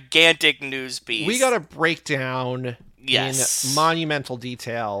one gigantic news piece. We got to break down in monumental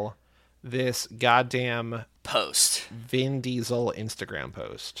detail this goddamn... post. Vin Diesel Instagram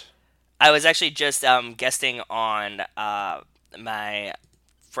post. I was actually just guesting on my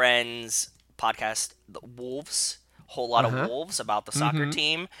friend's podcast, The Wolves, Whole Lot of Wolves, about the soccer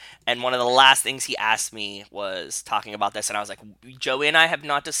team. And one of the last things he asked me was talking about this. And I was like, Joey and I have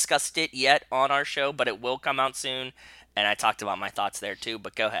not discussed it yet on our show, but it will come out soon. And I talked about my thoughts there too,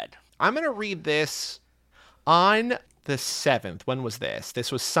 but go ahead. I'm going to read this on the 7th. When was this?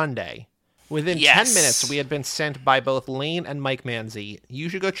 This was Sunday. Within 10 minutes, we had been sent by both Lane and Mike Manzi. You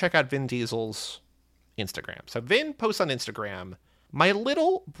should go check out Vin Diesel's Instagram. So Vin posts on Instagram, my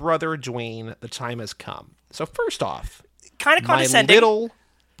little brother Dwayne, the time has come. So first off, kind of condescending. My little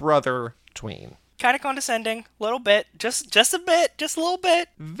brother Dwayne. Kind of condescending, a little bit, just a bit, just a little bit.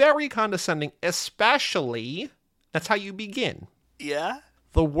 Very condescending, especially, that's how you begin. Yeah.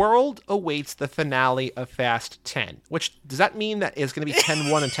 The world awaits the finale of Fast 10, which, does that mean that is going to be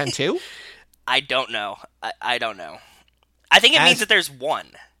 10-1 and 10-2? I don't know. I don't know. I think it means that there's one.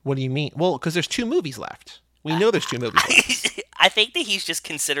 What do you mean? Well, because there's 2 movies left. We know there's 2 movies left. I think that he's just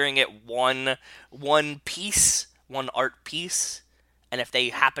considering it one piece, one art piece, and if they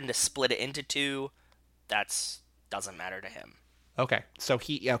happen to split it into 2, doesn't matter to him. Okay, so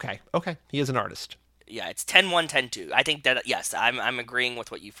he is an artist. Yeah, it's 10-1, 10-2. I think that, yes, I'm agreeing with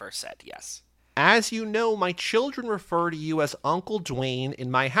what you first said, yes. As you know, my children refer to you as Uncle Dwayne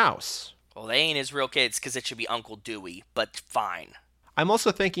in my house. Well, they ain't his real kids because it should be Uncle Dewey, but fine. I'm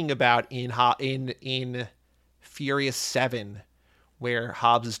also thinking about in Furious 7, where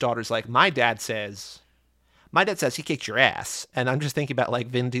Hobbs' daughter's like, my dad says he kicked your ass. And I'm just thinking about, like,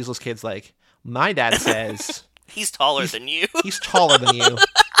 Vin Diesel's kids like, my dad says... he's taller than you. He's taller than you.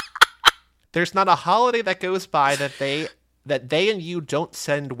 There's not a holiday that goes by that they and you don't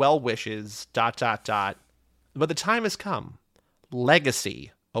send well wishes, ... But the time has come.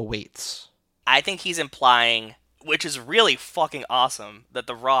 Legacy awaits. I think he's implying, which is really fucking awesome, that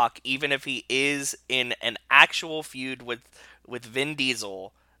The Rock, even if he is in an actual feud with Vin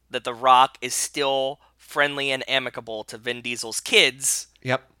Diesel, that The Rock is still friendly and amicable to Vin Diesel's kids.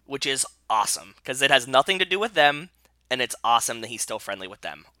 Yep. Which is awesome, because it has nothing to do with them, and it's awesome that he's still friendly with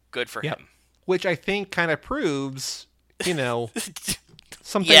them. Good for him. Which I think kind of proves,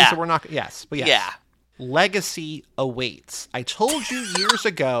 some things that we're not... Yes, but yes. Yeah. Legacy awaits. I told you years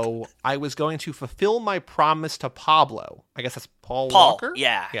ago I was going to fulfill my promise to Pablo. I guess that's Paul Walker?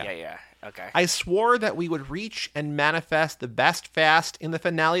 Yeah. Okay. I swore that we would reach and manifest the best Fast in the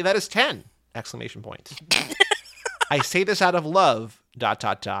finale that is 10! ! I say this out of love, ...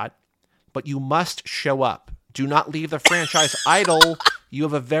 But you must show up. Do not leave the franchise idle. You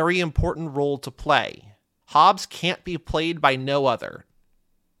have a very important role to play. Hobbs can't be played by no other.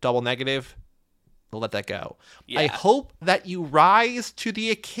 Double negative. We'll let that go. Yeah. I hope that you rise to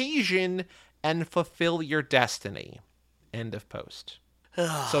the occasion and fulfill your destiny. End of post.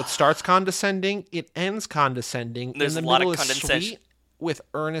 So it starts condescending. It ends condescending. There's in the a lot middle of is sweet with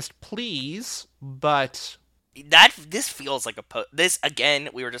earnest pleas, but... This feels like this, again,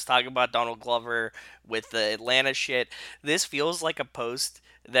 we were just talking about Donald Glover with the Atlanta shit. This feels like a post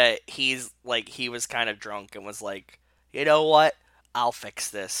that he was kind of drunk and was like, you know what? I'll fix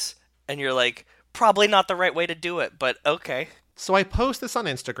this. And you're like, probably not the right way to do it, but okay. So I post this on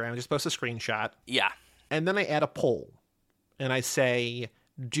Instagram, just post a screenshot. Yeah. And then I add a poll. And I say,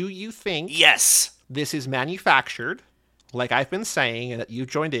 do you think yes, this is manufactured, like I've been saying, and that you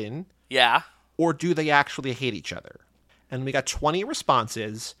joined in? Yeah. Or do they actually hate each other? And we got 20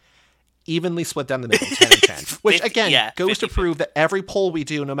 responses, evenly split down the middle, 10 and 10. Which, again, goes 50, to prove that every poll we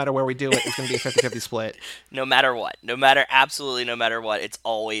do, no matter where we do it, is going to be a 50-50 split. No matter what. Absolutely no matter what, it's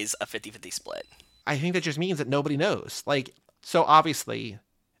always a 50-50 split. I think that just means that nobody knows. Like, so obviously,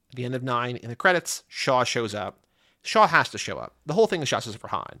 at the end of 9, in the credits, Shaw shows up. Shaw has to show up. The whole thing is Shaw says for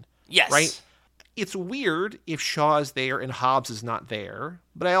Han. Yes. Right? It's weird if Shaw is there and Hobbs is not there,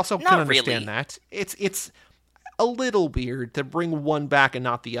 but I also can understand that. It's a little weird to bring one back and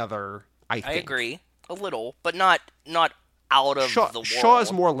not the other, I think. I agree. A little, but not out of the world. Shaw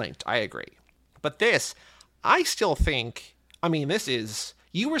is more linked, I agree. But this, I still think, I mean, this is,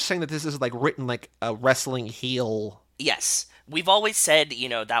 you were saying that this is like written like a wrestling heel. Yes. We've always said,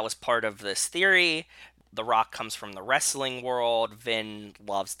 that was part of this theory. The Rock comes from the wrestling world. Vin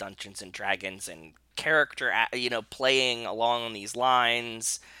loves Dungeons and Dragons and character, playing along these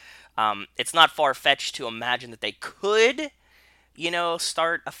lines. It's not far-fetched to imagine that they could,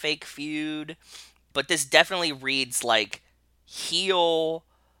 start a fake feud. But this definitely reads like heel,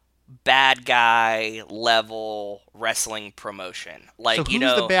 bad guy level wrestling promotion. Like, so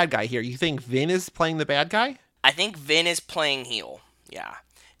who's the bad guy here? You think Vin is playing the bad guy? I think Vin is playing heel. Yeah.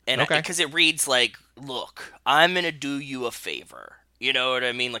 And because it reads like, look, I'm going to do you a favor. You know what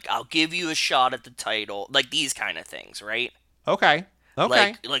I mean? Like, I'll give you a shot at the title. Like, these kind of things, right? Okay.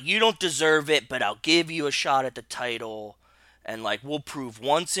 Like, you don't deserve it, but I'll give you a shot at the title. And, like, we'll prove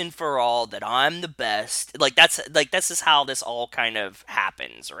once and for all that I'm the best. This is how this all kind of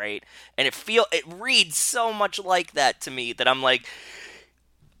happens, right? And it reads so much like that to me that I'm like,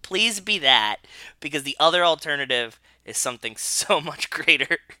 please be that. Because the other alternative is something so much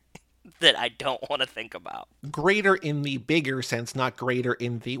greater that I don't want to think about. Greater in the bigger sense, not greater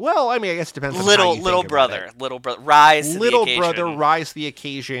in the, well, I mean, I guess it depends on little how you little think brother, about it. Little brother, rise to the occasion. Little brother, rise to the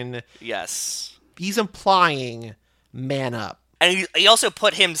occasion. Yes. He's implying man up. And he also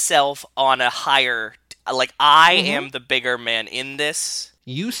put himself on a higher, like, I am the bigger man in this.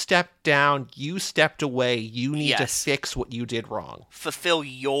 You stepped down, you stepped away, you need to fix what you did wrong. Fulfill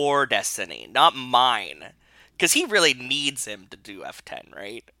your destiny, not mine. Because he really needs him to do F10,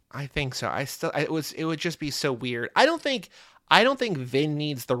 right? I think so. It would just be so weird. I don't think Vin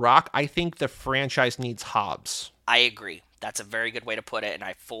needs The Rock. I think the franchise needs Hobbs. I agree. That's a very good way to put it, and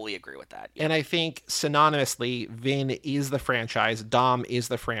I fully agree with that. Yeah. And I think synonymously, Vin is the franchise, Dom is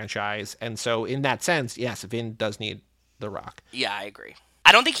the franchise, and so in that sense, yes, Vin does need The Rock. Yeah, I agree.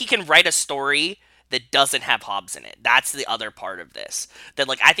 I don't think he can write a story that doesn't have Hobbs in it. That's the other part of this. That,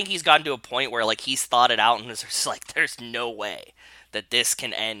 like, I think he's gotten to a point where, like, he's thought it out and is just like, there's no way that this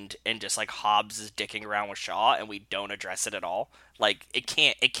can end in just, like, Hobbs is dicking around with Shaw and we don't address it at all. Like, it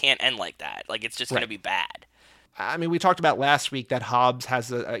can't end like that. Like, it's just going to be bad. I mean, we talked about last week that Hobbs has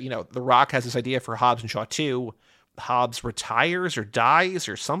The Rock has this idea for Hobbs and Shaw 2. Hobbs retires or dies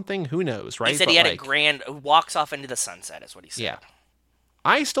or something. Who knows, right? He said he had a grand, walks off into the sunset is what he said. Yeah.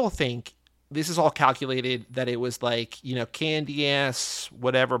 I still think this is all calculated that it was like, candy ass,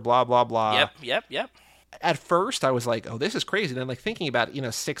 whatever, blah, blah, blah. Yep. At first, I was like, oh, this is crazy. And then, like, thinking about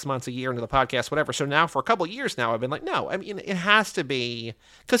it, 6 months, a year into the podcast, whatever. So now for a couple of years now, I've been like, no, I mean, it has to be,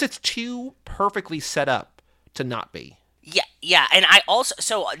 because it's too perfectly set up to not be. Yeah. And I also,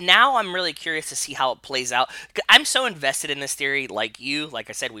 so now I'm really curious to see how it plays out. I'm so invested in this theory, like you. Like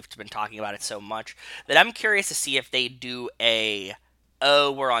I said, we've been talking about it so much, that I'm curious to see if they do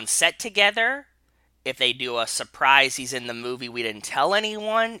we're on set together. If they do a surprise, he's in the movie, we didn't tell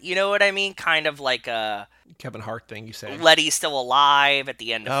anyone. You know what I mean? Kind of like a Kevin Hart thing, you say. Letty's still alive at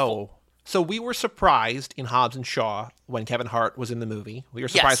the end of So we were surprised in Hobbs and Shaw when Kevin Hart was in the movie. We were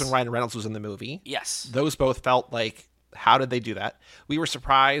surprised when Ryan Reynolds was in the movie. Yes. Those both felt like, how did they do that? We were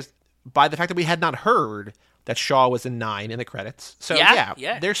surprised by the fact that we had not heard that Shaw was in 9 in the credits. So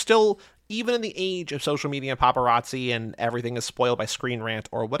yeah. There's still, even in the age of social media and paparazzi and everything is spoiled by Screen Rant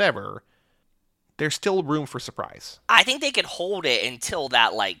or whatever, there's still room for surprise. I think they could hold it until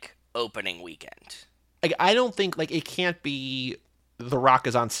that, like, opening weekend. Like, I don't think, like, it can't be The Rock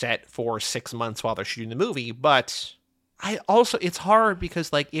is on set for 6 months while they're shooting the movie, but it's hard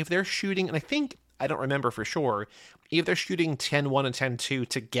because, like, if they're shooting, and I don't remember for sure, if they're shooting 10-1 and 10-2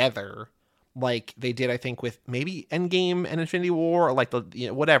 together, like they did, I think, with maybe Endgame and Infinity War, or like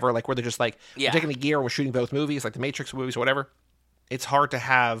whatever, like where they're just like, we're taking a gear and we're shooting both movies, like the Matrix movies or whatever. It's hard to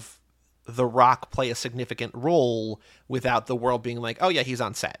have The Rock play a significant role without the world being like, oh yeah, he's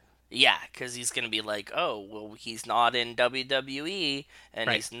on set. Yeah, because he's going to be like, oh, well, he's not in WWE, and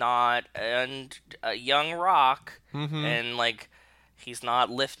Right. he's not in Young Rock, Mm-hmm. and, like, he's not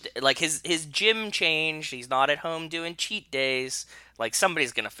like, his gym changed, he's not at home doing cheat days. Like,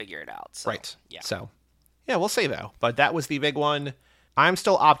 somebody's going to figure it out. So, Right. yeah. So, yeah, we'll see, though. But that was the big one. I'm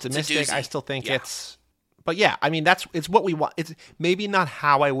still optimistic. I still think it's... But yeah, I mean, it's what we want. It's maybe not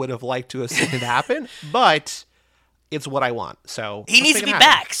how I would have liked to have seen it happen, but... it's what I want. So he needs to be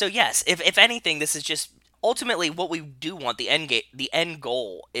back. So yes, if anything, this is just ultimately what we do want. The end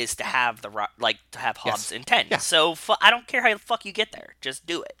goal is to have Hobbs in 10. Yeah. So I don't care how the fuck you get there, just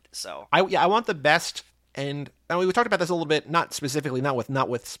do it. So I want the best. And we talked about this a little bit, not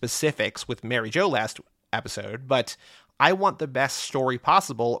with specifics with Mary Jo last episode, but I want the best story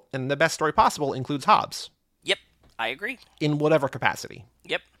possible, and the best story possible includes Hobbs. Yep, I agree. In whatever capacity.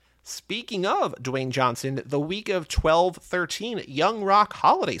 Yep. Speaking of Dwayne Johnson, the week of 12/13 Young Rock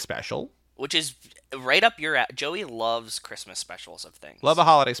holiday special. Which is right up your alley. Joey loves Christmas specials of things. Love a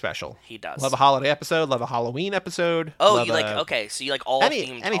holiday special. He does. Love a holiday episode. Love a Halloween episode. Oh, you like so you like all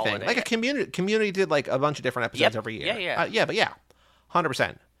themed anything. Holiday. Like a community did like a bunch of different episodes every year. Yeah. But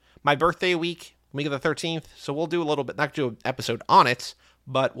 100%. My birthday week of the 13th. So we'll do a little bit, not do an episode on it,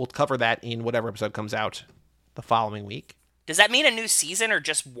 but we'll cover that in whatever episode comes out the following week. Does that mean a new season or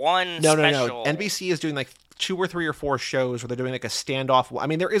just one special? No. NBC is doing like 2 or 3 or 4 shows where they're doing like a standoff. I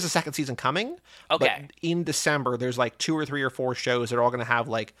mean, there is a second season coming. Okay. But in December, there's like 2 or 3 or 4 shows that are all going to have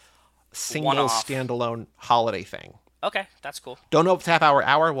like single standalone holiday thing. Okay, that's cool. Don't know if it's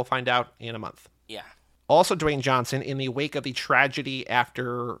half-hour. We'll find out in a month. Yeah. Also, Dwayne Johnson, in the wake of the tragedy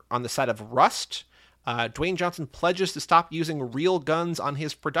on the set of Rust, Dwayne Johnson pledges to stop using real guns on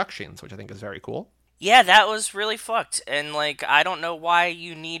his productions, which I think is very cool. Yeah, that was really fucked. And, like, I don't know why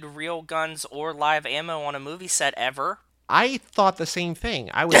you need real guns or live ammo on a movie set ever. I thought the same thing.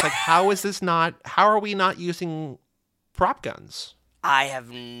 I was like, how are we not using prop guns? I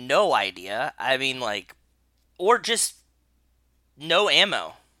have no idea. I mean, like, or just no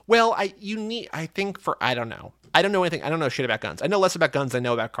ammo. Well, I don't know. I don't know anything. I don't know shit about guns. I know less about guns than I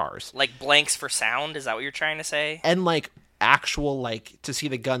know about cars. Like blanks for sound? Is that what you're trying to say? And, like, actual, like, to see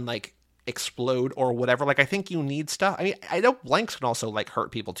the gun, like, explode or whatever. Like, I think you need stuff. I mean, I know blanks can also like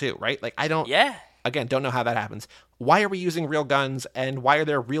hurt people too, right? Like, don't know how that happens. Why are we using real guns, and why are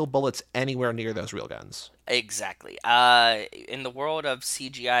there real bullets anywhere near those real guns? Exactly. In the world of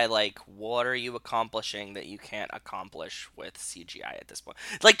CGI, like, what are you accomplishing that you can't accomplish with CGI at this point?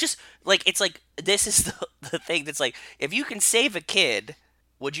 Like, just like, it's like, this is the thing that's like, if you can save a kid,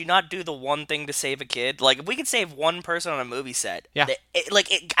 would you not do the one thing to save a kid? Like, if we could save one person on a movie set,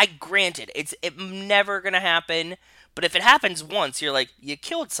 granted, it's never gonna happen. But if it happens once, you're like, you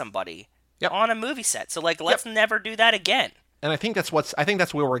killed somebody on a movie set. So, like, let's never do that again. And I think that's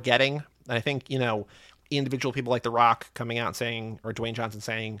where we're getting. And I think, individual people like The Rock coming out saying, or Dwayne Johnson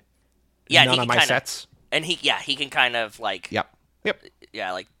saying, none on my sets. And he can kind of like, Yep.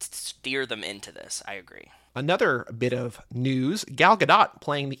 Yeah, like steer them into this. I agree. Another bit of news, Gal Gadot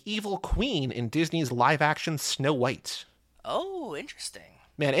playing the evil queen in Disney's live-action Snow White. Oh, interesting.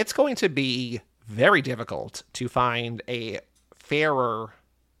 Man, it's going to be very difficult to find a fairer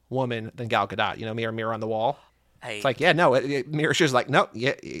woman than Gal Gadot. Mirror, mirror on the wall. It's like, yeah, no, Mirror, she's like, no,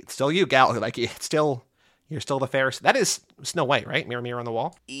 yeah, it's still you, Gal. Like, you're still the fairest. That is Snow White, right? Mirror, mirror on the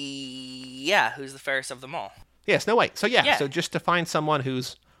wall? Yeah, who's the fairest of them all? Yeah, Snow White. So, so just to find someone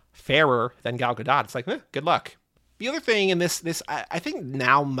who's fairer than Gal Gadot, it's like, good luck. The other thing in this I think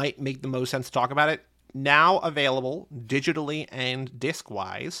now might make the most sense to talk about it. Now available digitally and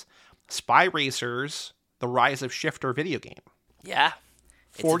disc-wise, Spy Racers: The Rise of Shifter video game. Yeah.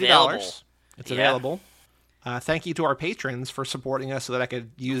 $40. It's available. Thank you to our patrons for supporting us so that I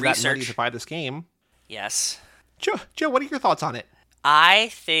could use that money to buy this game. Yes. Joe, what are your thoughts on it? I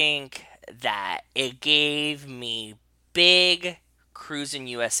think that it gave me big Cruisin'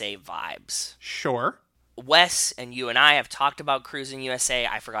 USA vibes. Sure. Wes and you and I have talked about Cruisin' USA.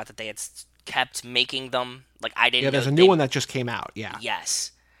 I forgot that they had kept making them. Like, I didn't know. Yeah, there's a new one that just came out. Yeah.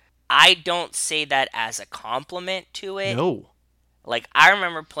 Yes. I don't say that as a compliment to it. No. Like, I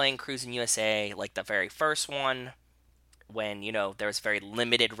remember playing Cruisin' USA, like, the very first one, when, there was very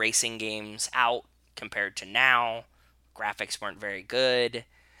limited racing games out compared to now. Graphics weren't very good.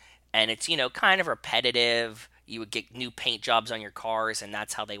 And it's, kind of repetitive. You would get new paint jobs on your cars, and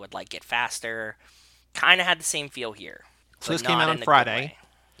that's how they would, like, get faster. Kind of had the same feel here. So this came out on Friday.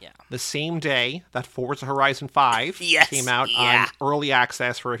 Yeah. The same day that Forza Horizon 5 came out on early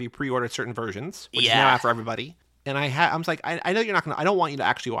access for if you pre-ordered certain versions, which is now out for everybody. And I was like, I know you're not gonna. I don't want you to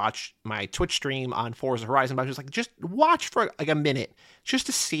actually watch my Twitch stream on Forza Horizon, but I was just like, just watch for like a minute, just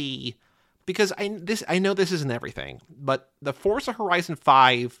to see, because I know this isn't everything, but the Forza Horizon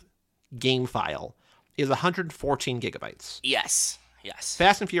 5 game file is 114 gigabytes. Yes.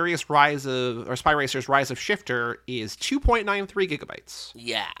 Fast and Furious Spy Racers Rise of Shifter is 2.93 gigabytes.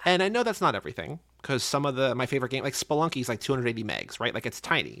 Yeah. And I know that's not everything, because some of my favorite game, like Spelunky, is like 280 megs, right? Like, it's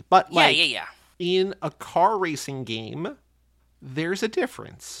tiny. But like, yeah. In a car racing game, there's a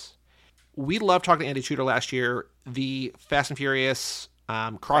difference. We loved talking to Andy Tudor last year. The Fast and Furious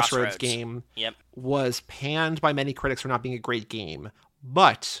Crossroads game was panned by many critics for not being a great game.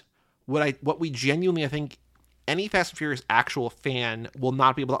 But what we genuinely, I think, any Fast and Furious actual fan will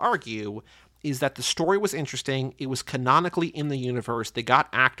not be able to argue is that the story was interesting. It was canonically in the universe. They got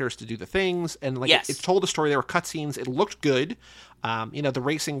actors to do the things, and like it told a story. There were cutscenes. It looked good. The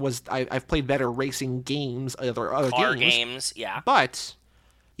racing was. I've played better racing games, other car games, yeah. But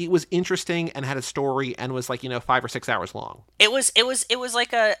it was interesting and had a story and was like 5 or 6 hours long. It was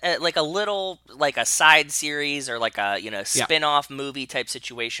like a little like a side series or like a spin-off movie type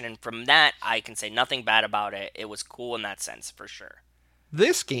situation, and from that I can say nothing bad about it. It was cool in that sense for sure.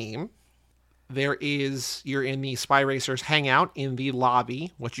 This game. You're in the Spy Racers hangout in the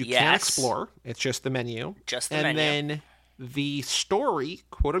lobby, which you can't explore. It's just the menu. And then the story,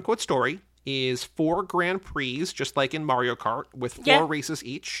 quote-unquote story, is 4 Grand Prix, just like in Mario Kart, with 4 races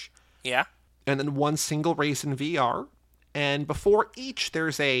each. Yeah. And then 1 single race in VR. And before each,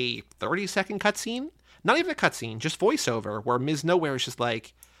 there's a 30-second cutscene. Not even a cutscene, just voiceover, where Ms. Nowhere is just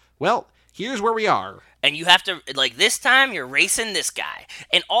like, well, here's where we are. And you have to, like, this time you're racing this guy.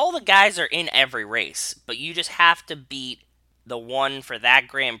 And all the guys are in every race, but you just have to beat the one for that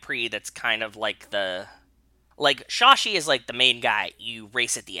Grand Prix that's kind of like like, Shashi is like the main guy you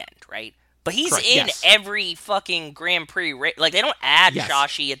race at the end, right? But he's in every fucking Grand Prix race. Like, they don't add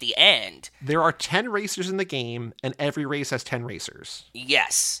Shashi at the end. There are 10 racers in the game, and every race has 10 racers.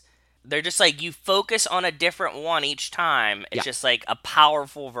 Yes. They're just like, you focus on a different one each time. It's just like a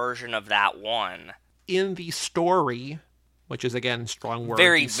powerful version of that one. In the story, which is, again, strong word.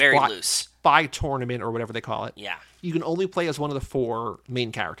 Very loose. Spy tournament or whatever they call it. Yeah. You can only play as one of the 4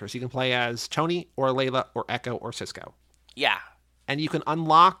 main characters. You can play as Tony or Layla or Echo or Cisco. Yeah. And you can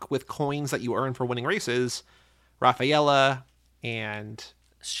unlock with coins that you earn for winning races, Rafaela and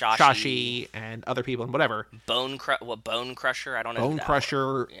Shashi and other people and whatever. Bone Crusher? I don't know. Bone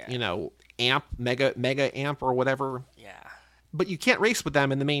Crusher, Amp, Mega Amp or whatever. Yeah. But you can't race with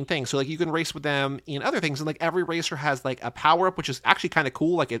them in the main thing. So, like, you can race with them in other things. And, like, every racer has, like, a power-up, which is actually kind of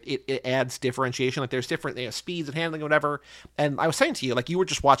cool. Like, it adds differentiation. Like, there's different speeds and handling and whatever. And I was saying to you, like, you were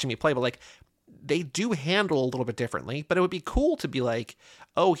just watching me play, but, like, they do handle a little bit differently. But it would be cool to be like,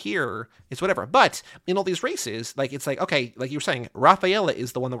 oh, here, it's whatever. But in all these races, like, it's like, okay, like you were saying, Rafaela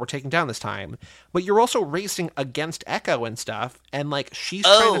is the one that we're taking down this time. But you're also racing against Echo and stuff. And, like, she's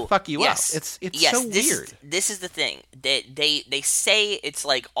trying to fuck you up. It's so weird. This is the thing. They say it's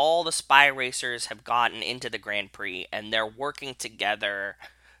like all the Spy Racers have gotten into the Grand Prix, and they're working together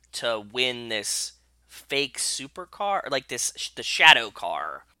to win this fake supercar, like the shadow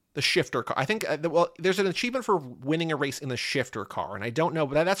car. The shifter car. I think, there's an achievement for winning a race in the shifter car, and I don't know,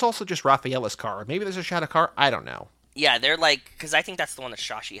 but that's also just Rafaela's car. Maybe there's a shadow car. I don't know. Yeah, they're like, because I think that's the one that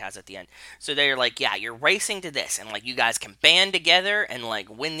Shashi has at the end. So they're like, yeah, you're racing to this, and like you guys can band together and like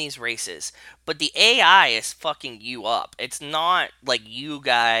win these races. But the AI is fucking you up. It's not like you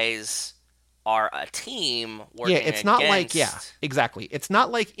guys are a team working against... Yeah, it's not like, exactly. It's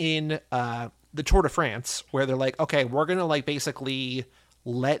not like in the Tour de France, where they're like, okay, we're going to like basically...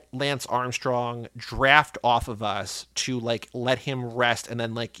 let Lance Armstrong draft off of us to like let him rest and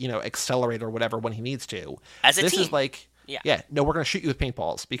then like accelerate or whatever when he needs to. As a team. This is like no, we're gonna shoot you with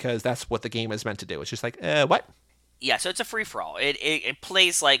paintballs because that's what the game is meant to do. It's just like what? Yeah, so it's a free for all. It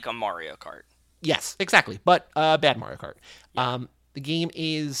plays like a Mario Kart. Yes, exactly, but bad Mario Kart. Yeah. The game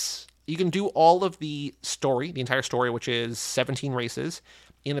is you can do all of the entire story, which is 17 races,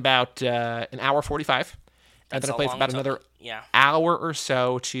 in about an hour 45. And then I played for about another hour or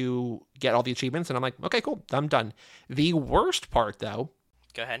so to get all the achievements. And I'm like, okay, cool. I'm done. The worst part, though.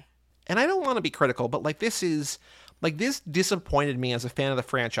 Go ahead. And I don't want to be critical, but like this disappointed me as a fan of the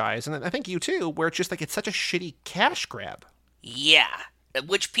franchise. And I think you too, where it's just like it's such a shitty cash grab. Yeah.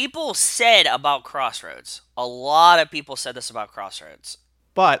 Which people said about Crossroads. A lot of people said this about Crossroads.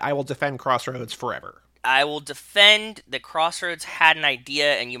 But I will defend Crossroads forever. I will defend that Crossroads had an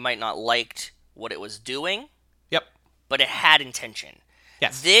idea and you might not liked what it was doing. Yep. But it had intention.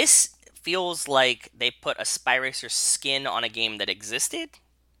 Yes. This feels like they put a Spy Racer skin on a game that existed,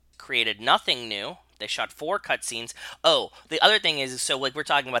 created nothing new. They shot 4 cutscenes. Oh, the other thing is, so like we're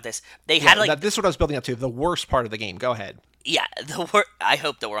talking about this, they had like this is what I was building up to. The worst part of the game. Go ahead. Yeah, I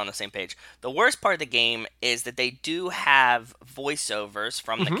hope that we're on the same page. The worst part of the game is that they do have voiceovers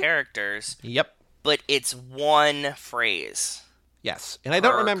from the characters. Yep. But it's one phrase. Yes, and I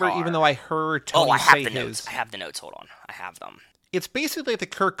don't remember, even though I heard Tony say his... notes. I have the notes. Hold on. I have them. It's basically the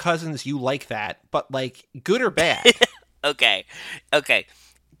Kirk Cousins You Like That, but like good or bad. Okay.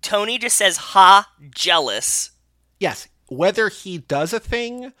 Tony just says, ha, jealous. Yes, whether he does a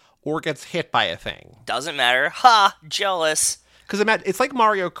thing or gets hit by a thing. Doesn't matter. Ha, jealous. Because it's like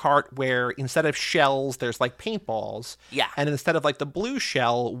Mario Kart where instead of shells, there's like paintballs. Yeah. And instead of like the blue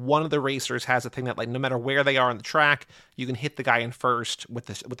shell, one of the racers has a thing that like no matter where they are on the track, you can hit the guy in first with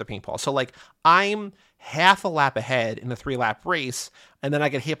the paintball. So like I'm half a lap ahead in a 3-lap race, and then I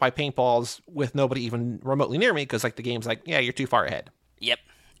get hit by paintballs with nobody even remotely near me because like the game's like, yeah, you're too far ahead. Yep.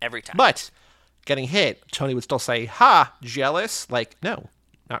 Every time. But getting hit, Tony would still say, ha, jealous? Like, no.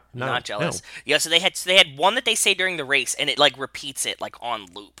 Not jealous. No. Yeah, so they had one that they say during the race, and it like repeats it like on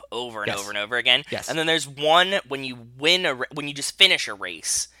loop over and over and over again. Yes. And then there's one when you when you just finish a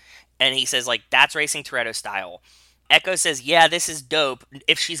race, and he says like that's racing Toretto style. Echo says, "Yeah, this is dope."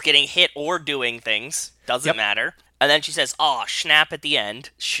 If she's getting hit or doing things, doesn't matter. And then she says, "Oh, snap at the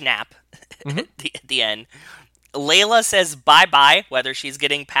end, snap at the end." Layla says bye-bye, whether she's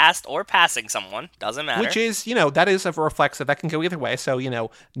getting passed or passing someone. Doesn't matter. Which is, that is a reflexive. That can go either way. So,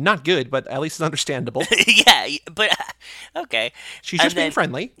 not good, but at least it's understandable. Yeah, but, okay. She's just being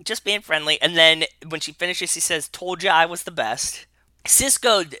friendly. Just being friendly. And then when she finishes, she says, told ya I was the best.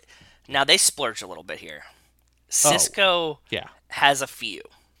 Cisco, now they splurge a little bit here. Cisco has a few.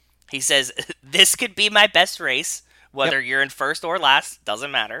 He says, this could be my best race, whether you're in first or last.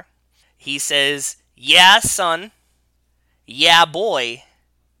 Doesn't matter. He says... yeah, son. Yeah, boy.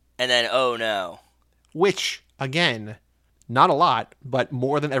 And then, oh, no. Which, again, not a lot, but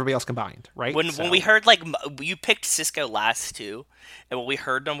more than everybody else combined, right? When we heard, you picked Cisco last, too. And when we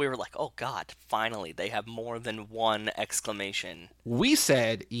heard them, we were like, oh, God, finally, they have more than one exclamation. We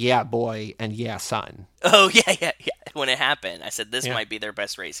said, yeah, boy, and yeah, son. Oh, yeah. When it happened, I said, this might be their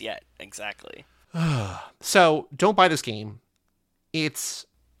best race yet. Exactly. So, don't buy this game. It's...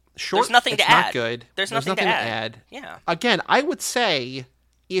 short, there's nothing to add. Not good. There's nothing to add. Yeah. Again, I would say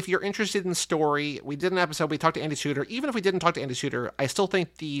if you're interested in the story, we did an episode, we talked to Andy Suter. Even if we didn't talk to Andy Suter, I still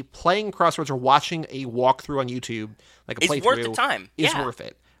think the playing Crossroads or watching a walkthrough on YouTube, like a playthrough, is worth the time. Is worth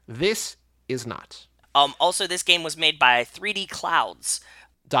it. This is not. Also, this game was made by 3D Clouds.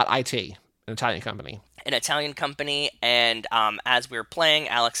 .it, an Italian company. And as we were playing,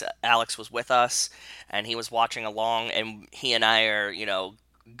 Alex was with us, and he was watching along, and he and I are,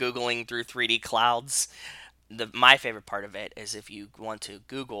 Googling through 3D Clouds. My favorite part of it is if you want to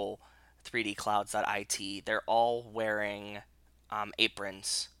Google 3dclouds.it, they're all wearing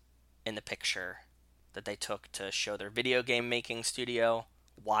aprons in the picture that they took to show their video game making studio.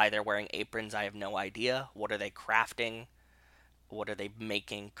 Why they're wearing aprons, I have no idea. What are they crafting? What are they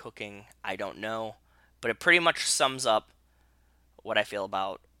making, cooking? I don't know. But it pretty much sums up what I feel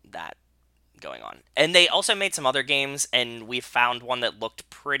about that going on. And they also made some other games, and we found one that looked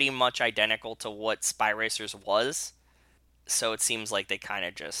pretty much identical to what Spy Racers was. So it seems like they kind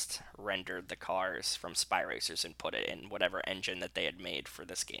of just rendered the cars from Spy Racers and put it in whatever engine that they had made for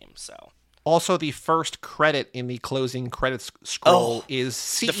this game. So also the first credit in the closing credits scroll is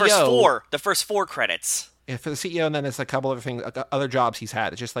CEO. The first four credits. Yeah, for the CEO, and then there's a couple of things, other jobs he's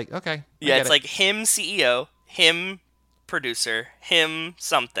had. It's just like, okay. Yeah, it's like him CEO, him producer, him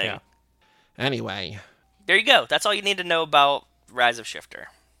something. Yeah. Anyway. There you go. That's all you need to know about Rise of Shifter.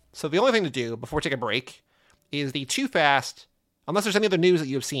 So the only thing to do before we take a break is the Too Fast, unless there's any other news that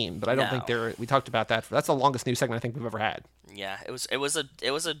you've seen, but I don't think we talked about that. That's the longest news segment I think we've ever had. Yeah, it was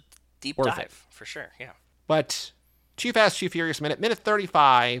a deep dive for sure. Yeah. But Too Fast, Too Furious minute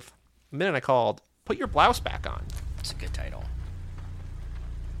 35, a minute I called Put Your Blouse Back On. It's a good title.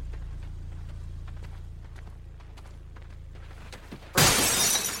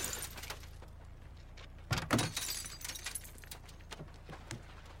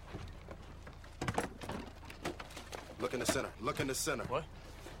 Look in the center. Look in the center. What?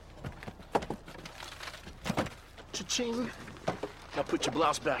 Cha-ching. Now put your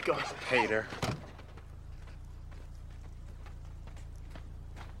blouse back on. Hater.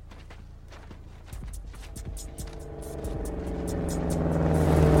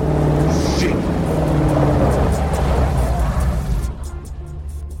 Shit.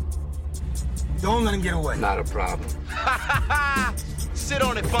 Don't let him get away. Not a problem. Sit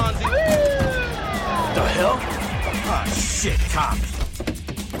on it, Fonzie. The hell? Ah, shit, cops.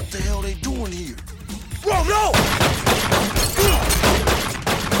 What the hell they doing here? Whoa, no!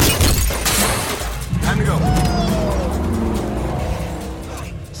 Time to go.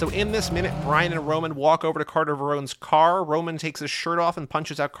 So in this minute, Brian and Roman walk over to Carter Verone's car. Roman takes his shirt off and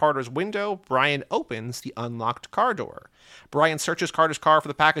punches out Carter's window. Brian opens the unlocked car door. Brian searches Carter's car for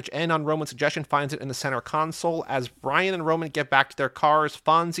the package and, on Roman's suggestion, finds it in the center console. As Brian and Roman get back to their cars,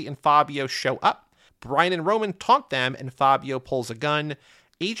 Fonzie and Fabio show up. Brian and Roman taunt them, and Fabio pulls a gun.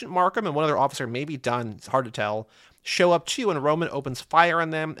 Agent Markham and one other officer, maybe Dunn, it's hard to tell, show up too, and Roman opens fire on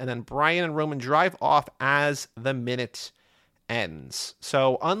them, and then Brian and Roman drive off as the minute ends.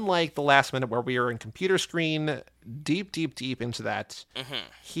 So unlike the last minute where we were in computer screen, deep into that,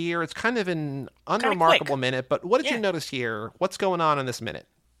 here it's kind of an unremarkable minute. But what did you notice here? What's going on in this minute?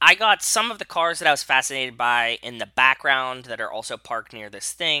 I got some of the cars that I was fascinated by in the background that are also parked near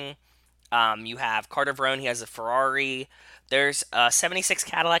this thing. You have Carter Verone, he has a Ferrari. There's a 76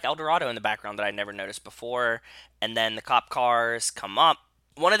 Cadillac Eldorado in the background that I never noticed before. And then the cop cars come up.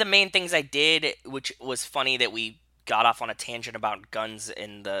 One of the main things I did, which was funny that we got off on a tangent about guns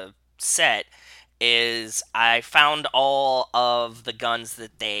in the set, is I found all of the guns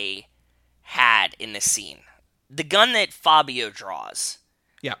that they had in this scene. The gun that Fabio draws.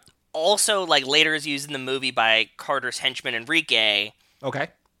 Yeah. Also, like, later is used in the movie by Carter's henchman Enrique. Okay.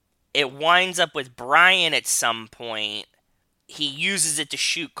 It winds up with Brian at some point. He uses it to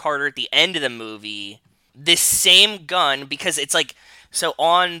shoot Carter at the end of the movie. This same gun, because it's like, so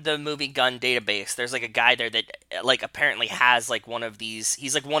on the movie gun database, there's like a guy there that like apparently has like one of these,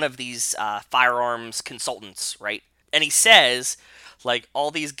 he's like one of these firearms consultants, right? And he says, like,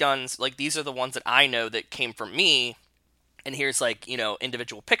 all these guns, like, these are the ones that I know that came from me, and here's like, you know,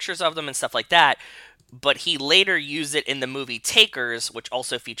 individual pictures of them and stuff like that. But he later used it in the movie Takers, which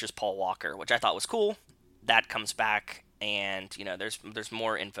also features Paul Walker, which I thought was cool. That comes back, and, you know, there's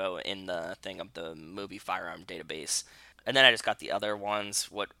more info in the thing of the movie firearm database. And then I just got the other ones,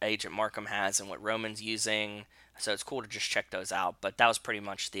 what Agent Markham has and what Roman's using. So it's cool to just check those out. But that was pretty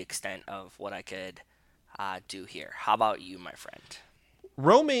much the extent of what I could do here. How about you, my friend?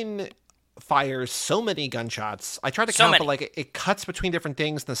 Roman fires so many gunshots. I tried to count, but like it cuts between different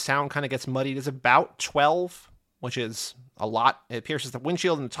things, and the sound kind of gets muddied. It's about 12, which is a lot. It pierces the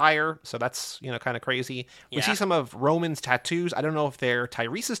windshield and the tire, so that's, you know, kind of crazy. We see some of Roman's tattoos. I don't know if they're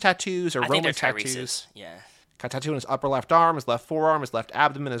Tyrese's tattoos or Roman's tattoos. Yeah. Got a tattoo on his upper left arm, his left forearm, his left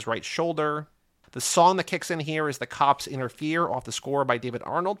abdomen, his right shoulder. The song that kicks in here is The Cops Interfere, off the score by David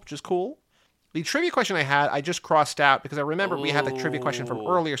Arnold, which is cool. The trivia question I had, I just crossed out because I remember we had the trivia question from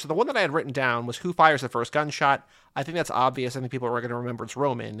earlier. So the one that I had written down was who fires the first gunshot. I think that's obvious. I think people are going to remember it's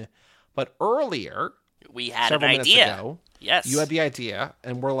Roman. But earlier, we had several an minutes idea. ago, yes, you had the idea,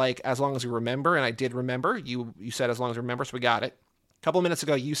 and we're like, as long as we remember, and I did remember. You said as long as we remember, so we got it. A couple of minutes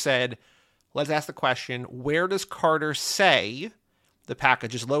ago, you said, let's ask the question, where does Carter say the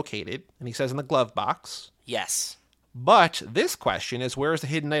package is located? And he says in the glove box. Yes. But this question is, where is the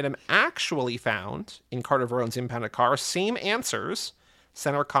hidden item actually found in Carter Verone's impounded car? Same answers,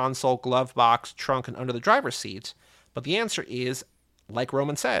 center console, glove box, trunk, and under the driver's seat. But the answer is, like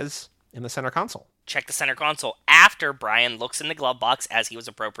Roman says, in the center console. Check the center console after Brian looks in the glove box, as he was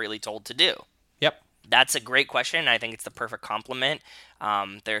appropriately told to do. Yep. That's a great question. I think it's the perfect compliment.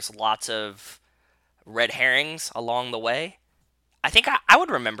 There's lots of red herrings along the way. I think I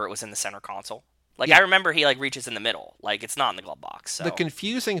would remember it was in the center console. Like, yeah. I remember he, like, reaches in the middle. Like, it's not in the glove box. So. The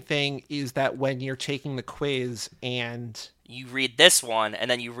confusing thing is that when you're taking the quiz and... you read this one,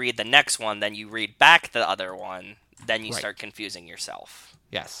 and then you read the next one, then you read back the other one, then you start confusing yourself.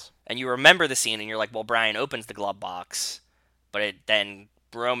 Yes. And you remember the scene, and you're like, well, Brian opens the glove box, but then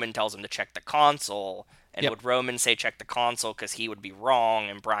Roman tells him to check the console, and would Roman say check the console because he would be wrong,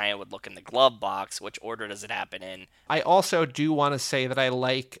 and Brian would look in the glove box? Which order does it happen in? I also do want to say that I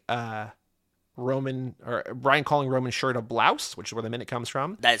like... Roman, or Brian calling Roman's shirt a blouse, which is where the minute comes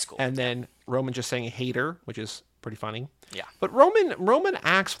from. That is cool. And then Roman just saying hater, which is pretty funny. Yeah. But Roman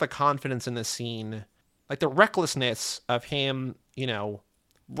acts with a confidence in this scene, like the recklessness of him, you know,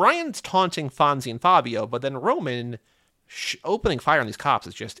 Brian's taunting Fonzie and Fabio, but then Roman opening fire on these cops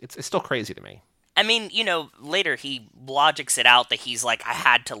is just, it's still crazy to me. I mean, you know, later he logics it out that he's like, I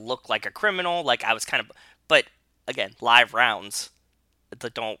had to look like a criminal, like I was kind of, but again, live rounds.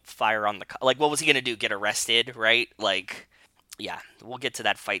 Don't fire on the... like, what was he going to do? Get arrested, right? Like, yeah, we'll get to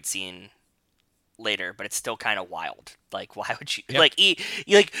that fight scene later, but it's still kind of wild. Like, why would you... Yep.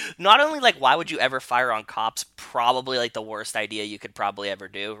 Like, not only, like, why would you ever fire on cops? Probably, like, the worst idea you could probably ever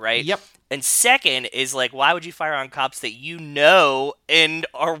do, right? Yep. And second is, like, why would you fire on cops that you know and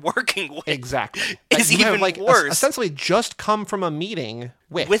are working with? Exactly. Is even have, like, worse. Essentially just come from a meeting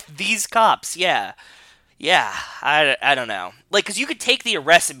with... these cops, yeah. Yeah, I don't know. Like, because you could take the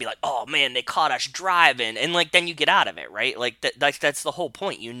arrest and be like, oh, man, they caught us driving. And, like, then you get out of it, right? Like, that's the whole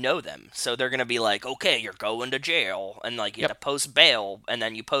point. You know them. So they're going to be like, okay, you're going to jail. And, like, you have to post bail. And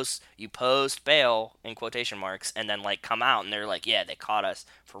then you post bail, in quotation marks. And then, like, come out. And they're like, yeah, they caught us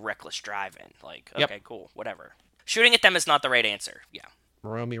for reckless driving. Like, okay, cool, whatever. Shooting at them is not the right answer. Yeah.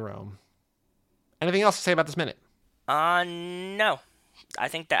 Rome. Anything else to say about this minute? No. I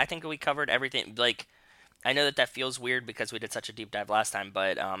think we covered everything. Like, I know that feels weird because we did such a deep dive last time,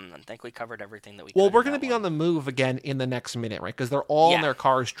 but I think we covered everything that we could. Well, we're going to be on the move again in the next minute, right? Because they're all in their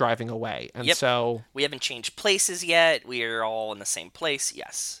cars driving away. And so... we haven't changed places yet. We are all in the same place,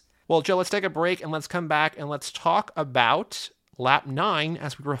 yes. Well, Joe, let's take a break and let's come back and let's talk about lap 9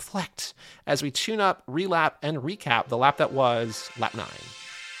 as we reflect, as we tune up, relap, and recap the lap that was lap 9.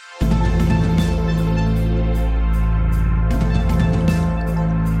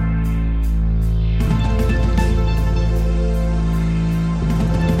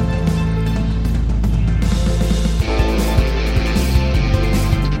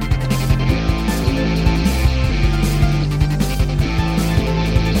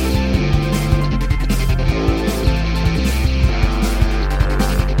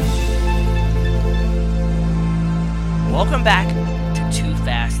 Welcome back to Too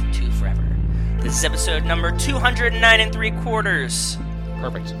Fast, Too Forever. This is episode number 209 3/4.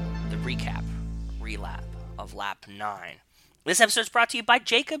 Perfect. The recap, relap of lap 9. This episode is brought to you by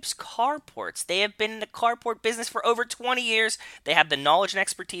Jacobs Carports. They have been in the carport business for over 20 years. They have the knowledge and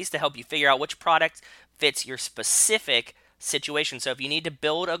expertise to help you figure out which product fits your specific situation. So if you need to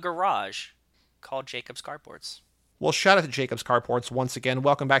build a garage, call Jacobs Carports. Well, shout out to Jacobs Carports once again.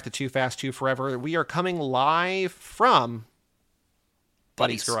 Welcome back to Too Fast, Too Forever. We are coming live from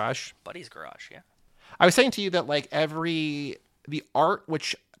Buddy's Garage. Buddy's Garage, yeah. I was saying to you that like the art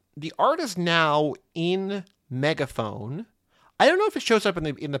is now in Megaphone. I don't know if it shows up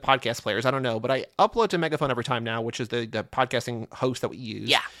in the podcast players. I don't know, but I upload to Megaphone every time now, which is the podcasting host that we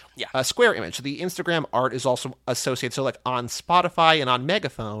use. Yeah. Square Image. So the Instagram art is also associated. So like on Spotify and on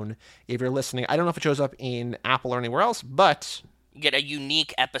Megaphone, if you're listening, I don't know if it shows up in Apple or anywhere else, but you get a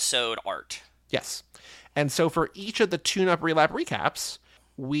unique episode art. Yes. And so for each of the tune-up relap recaps,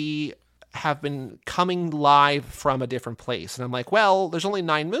 we have been coming live from a different place. And I'm like, well, there's only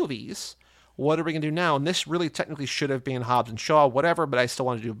 9 movies. What are we going to do now? And this really technically should have been Hobbs and Shaw, whatever, but I still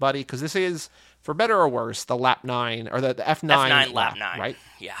want to do Buddy, because this is, for better or worse, the lap 9, or the F9 lap 9. Right?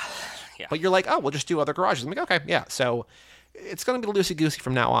 Yeah. But you're like, oh, we'll just do other garages. I'm like, okay, yeah. So it's going to be loosey-goosey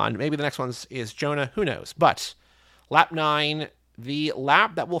from now on. Maybe the next one is Jonah. Who knows? But lap 9, the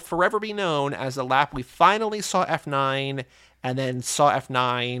lap that will forever be known as the lap we finally saw F9, and then saw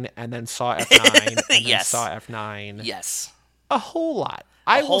F9, and then saw F9, and then saw F9. Yes. A whole lot.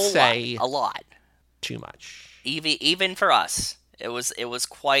 I will say a lot. Too much. Even for us, it was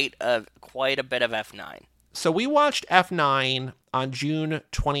quite a bit of F9. So we watched F9 on June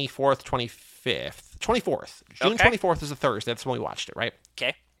 24th, 25th. 24th. June 24th is a Thursday. That's when we watched it, right?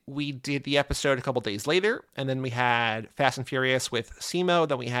 Okay. We did the episode a couple days later, and then we had Fast and Furious with Simo.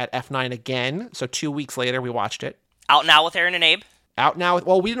 Then we had F9 again. So 2 weeks later, we watched it. Out Now with Aaron and Abe. Out Now with...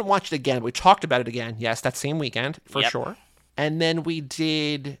 Well, we didn't watch it again. We talked about it again. Yes, that same weekend, for sure. And then we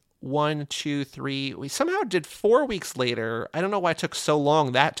did 1, 2, 3. We somehow did 4 weeks later. I don't know why it took so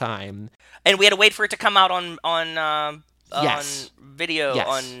long that time. And we had to wait for it to come out on video,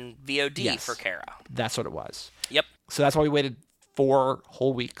 on VOD for Kara. That's what it was. Yep. So that's why we waited 4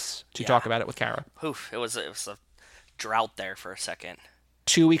 whole weeks to talk about it with Kara. Oof, it was a drought there for a second.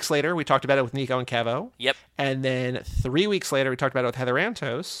 2 weeks later, we talked about it with Nico and Kevo. Yep. And then 3 weeks later, we talked about it with Heather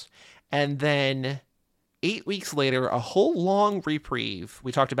Antos. And then 8 weeks later, a whole long reprieve.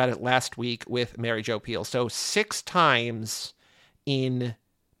 We talked about it last week with Mary Jo Peel. So 6 times in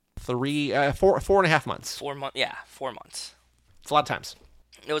 4.5 months. 4 months. Yeah, 4 months. It's a lot of times.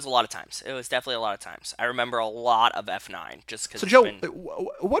 It was a lot of times. It was definitely a lot of times. I remember a lot of F9 just because. So Joe,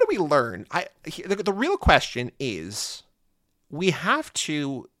 what do we learn? The real question is, we don't have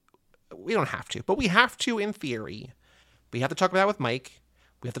to, but we have to, in theory, we have to talk about it with Mike.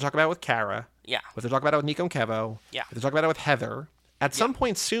 We have to talk about it with Kara. Yeah. We have to talk about it with Nico and Kevo. Yeah. We have to talk about it with Heather. At some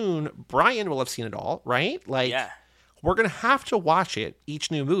point soon, Brian will have seen it all, right? Like, we're going to have to watch it,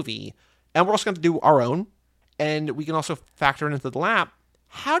 each new movie, and we're also going to do our own, and we can also factor it into the lap.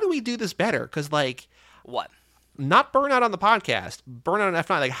 How do we do this better? Because, like... What? Not burn out on the podcast, burn out on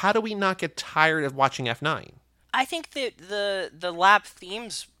F9. Like, how do we not get tired of watching F9? I think that the lap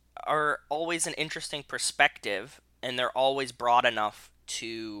themes are always an interesting perspective, and they're always broad enough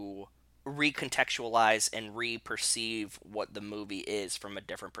to recontextualize and re-perceive what the movie is from a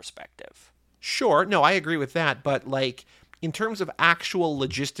different perspective. Sure. No, I agree with that. But like, in terms of actual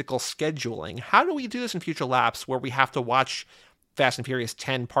logistical scheduling, how do we do this in future laps where we have to watch Fast and Furious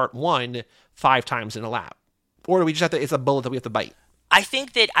 10 Part 1 5 times in a lap? Or do we just have to, it's a bullet that we have to bite? I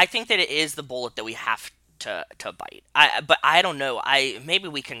think that it is the bullet that we have to bite. But I don't know. Maybe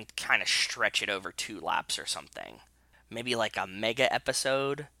we can kind of stretch it over 2 laps or something. Maybe like a mega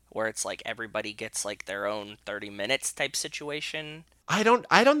episode where it's like everybody gets like their own 30 minutes type situation. I don't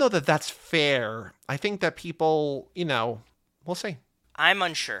know that that's fair. I think that people, we'll see. I'm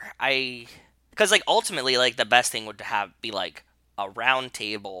unsure. Because like ultimately, like the best thing would be like a round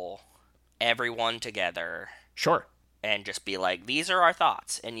table, everyone together. Sure. And just be like, these are our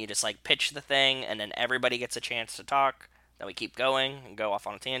thoughts. And you just like pitch the thing, and then everybody gets a chance to talk. Then we keep going and go off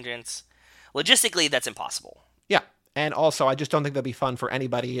on tangents. Logistically, that's impossible. Yeah. And also, I just don't think that'd be fun for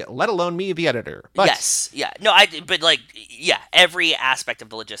anybody, let alone me, the editor. But... Yes, yeah. No, but like, yeah, every aspect of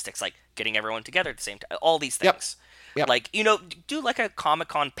the logistics, like getting everyone together at the same time, all these things. Yep. Like, do like a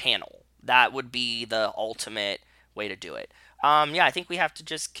Comic-Con panel. That would be the ultimate way to do it. Yeah, I think we have to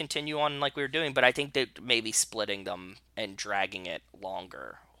just continue on like we were doing, but I think that maybe splitting them and dragging it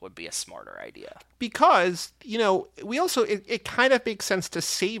longer would be a smarter idea. Because, we also, it kind of makes sense to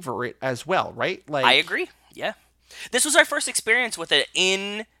savor it as well, right? Like, I agree, yeah. This was our first experience with an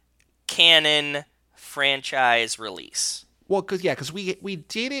in-canon franchise release. Well, because we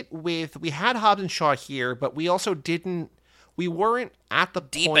did it with, we had Hobbs and Shaw here, but we also we weren't at the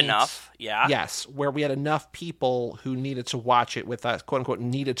deep point, enough, yeah. Yes, where we had enough people who needed to watch it with us, quote unquote,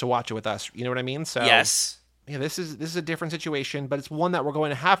 needed to watch it with us. You know what I mean? So yes. Yeah, this is a different situation, but it's one that we're going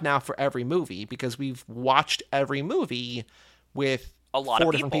to have now for every movie because we've watched every movie with a lot 4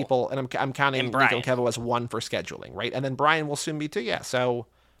 of different people, and I'm counting Nico and Kevin as 1 for scheduling, right? And then Brian will soon be 2, yeah. So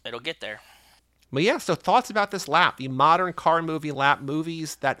it'll get there. But yeah, so thoughts about this lap, the modern car movie lap,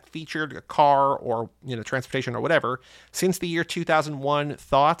 movies that featured a car or transportation or whatever since the year 2001.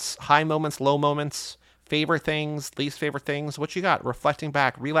 Thoughts, high moments, low moments, favorite things, least favorite things. What you got? Reflecting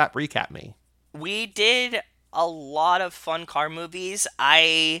back, recap me. We did a lot of fun car movies.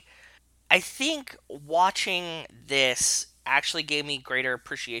 I think watching this actually gave me greater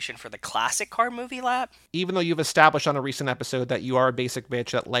appreciation for the classic car movie lap. Even though you've established on a recent episode that you are a basic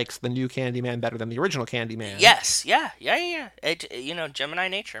bitch that likes the new Candyman better than the original Candyman. Yes, yeah. It, Gemini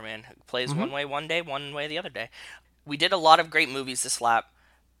nature, man. Plays one way one day, one way the other day. We did a lot of great movies this lap.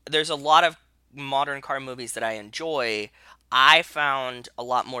 There's a lot of modern car movies that I enjoy. I found a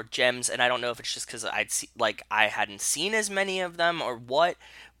lot more gems, and I don't know if it's just because I hadn't seen as many of them or what,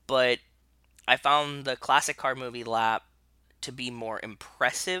 but I found the classic car movie lap to be more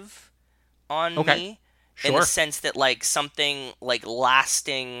impressive on me. Sure. In the sense that like something like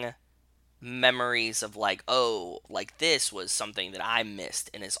lasting memories of like, oh, like this was something that I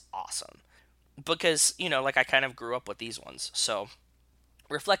missed and is awesome. Because, like I kind of grew up with these ones. So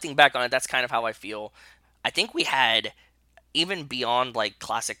reflecting back on it, that's kind of how I feel. I think we had, even beyond like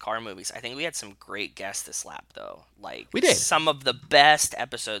classic car movies, I think we had some great guests this lap though. Like we did. Some of the best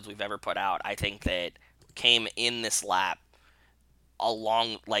episodes we've ever put out, I think that came in this lap.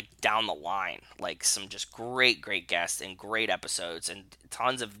 Along, like, down the line, like some just great guests and great episodes and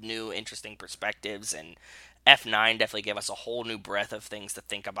tons of new interesting perspectives, and F9 definitely gave us a whole new breadth of things to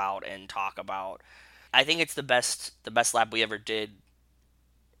think about and talk about. I think it's the best lap we ever did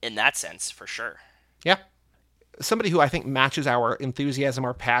in that sense, for sure. Yeah. Somebody who I think matches our enthusiasm,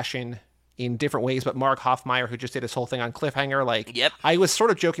 our passion in different ways, but Mark Hoffmeyer, who just did his whole thing on Cliffhanger, like, yep. I was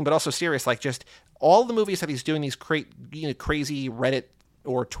sort of joking, but also serious, like, just all the movies that he's doing, these crazy Reddit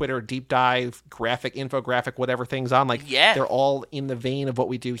or Twitter deep dive, graphic, infographic, whatever things on, like, yeah. They're all in the vein of what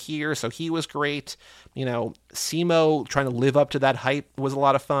we do here, so he was great. Simo trying to live up to that hype was a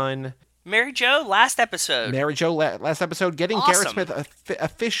lot of fun. Mary Jo, last episode. Getting awesome. Garrett Smith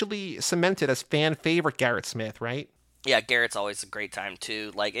officially cemented as fan favorite Garrett Smith, right? Yeah, Garrett's always a great time,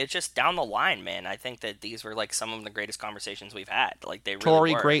 too. Like, it's just down the line, man. I think that these were, like, some of the greatest conversations we've had. Like, they really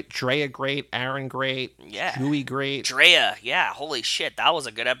Tori, were. great. Drea, great. Aaron, great. Yeah. Huey, great. Drea, yeah. Holy shit. That was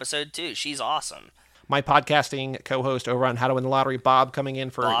a good episode, too. She's awesome. My podcasting co-host over on How to Win the Lottery, Bob, coming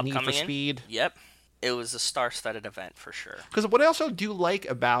in for Need for Speed. Yep. It was a star-studded event, for sure. Because what I also do like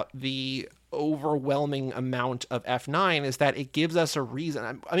about the overwhelming amount of F9 is that it gives us a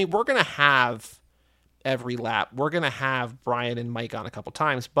reason. I mean, we're going to have... every lap we're gonna have Brian and Mike on a couple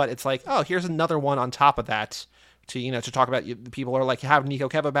times, but it's like, oh, here's another one on top of that to talk about. People are like, have Nico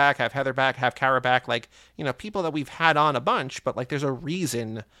Keva back, have Heather back, have Kara back, like, people that we've had on a bunch, but like there's a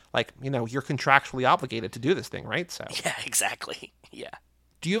reason, like, you're contractually obligated to do this thing, right? So yeah, exactly. Yeah.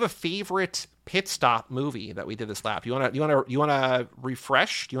 Do you have a favorite pit stop movie that we did this lap? You want to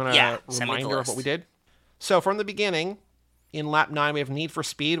refresh? Do you want a reminder of what we did? So from the beginning, in lap 9, we have Need for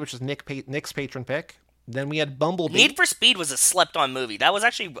Speed, which is Nick's patron pick. Then we had Bumblebee. Need for Speed was a slept-on movie. That was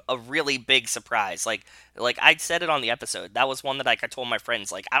actually a really big surprise. Like I said it on the episode. That was one that I told my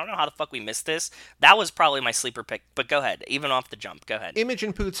friends, I don't know how the fuck we missed this. That was probably my sleeper pick. But go ahead. Even off the jump. Go ahead.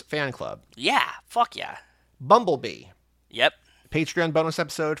 Imogen Poots Fan Club. Yeah. Fuck yeah. Bumblebee. Yep. Patreon bonus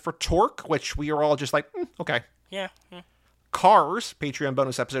episode for Torque, which we are all just like, okay. Yeah. Cars. Patreon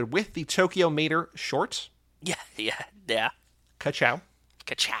bonus episode with the Tokyo Mater short. Yeah. Ka-chow.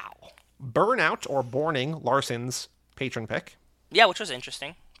 Burnout or Borning, Larson's patron pick. Yeah, which was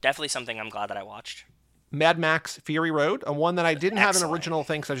interesting. Definitely something I'm glad that I watched. Mad Max Fury Road, a one that I didn't have an original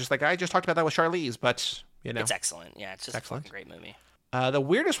thing, so I was just like, I just talked about that with Charlize, but, It's excellent. Yeah, it's just excellent. A great movie. The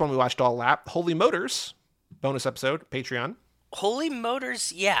weirdest one we watched all lap, Holy Motors, bonus episode, Patreon. Holy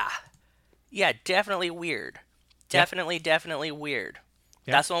Motors, yeah. Yeah, definitely weird. Definitely weird.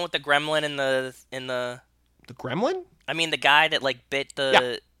 Yeah. That's the one with the gremlin in the... The gremlin? I mean, the guy that, bit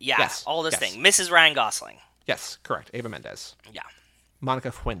the... Yeah, yes. All this thing. Mrs. Ryan Gosling. Yes, correct. Ava Mendes. Yeah.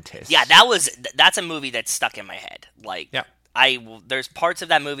 Monica Fuentes. Yeah, that's a movie that's stuck in my head. There's parts of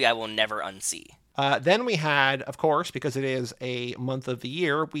that movie I will never unsee. Then we had, of course, because it is a month of the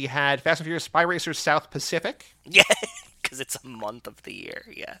year, we had Fast and Furious Spy Racers South Pacific. Yeah, because it's a month of the year,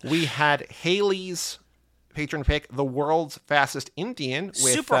 yeah. We had Haley's patron pick, The World's Fastest Indian. With,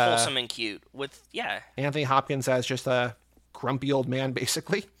 super wholesome and cute. Anthony Hopkins as just a grumpy old man,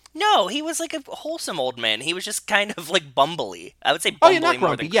 basically. No, he was like a wholesome old man. He was just kind of bumbly. I would say bumbly. Oh, yeah, not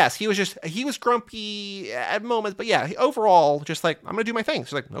grumpy. Yes, he was grumpy at moments, but yeah, overall, just I'm going to do my thing.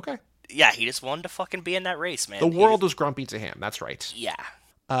 So okay. Yeah, he just wanted to fucking be in that race, man. The world was grumpy to him. That's right.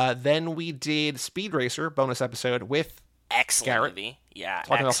 Yeah. Then we did Speed Racer bonus episode with excellent Garrett. Movie. Yeah.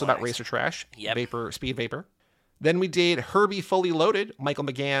 Talking also about racer trash. Yep. Speed Vapor. Then we did Herbie Fully Loaded, Michael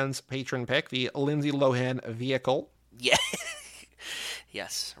McGann's patron pick, the Lindsay Lohan vehicle. Yeah.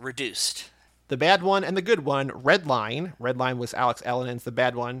 Yes. Reduced. The bad one and the good one, Redline. Redline was Alex Ellen's the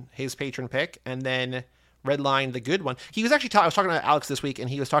bad one, his patron pick. And then Redline, the good one. He was actually I was talking to Alex this week, and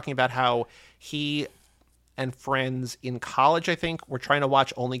he was talking about how he and friends in college, I think, were trying to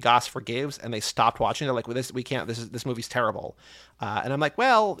watch Only Goss Forgives, and they stopped watching. They're like, well, we can't. This movie's terrible. And I'm like,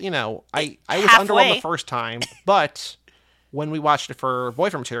 well, I was underwhelmed the first time, but when we watched it for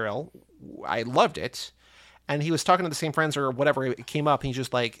Boyfriend Material, I loved it. And he was talking to the same friends or whatever. It came up, and he's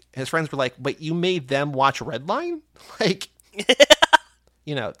just like, his friends were like, but you made them watch Redline?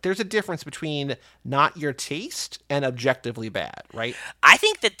 There's a difference between not your taste and objectively bad, right? I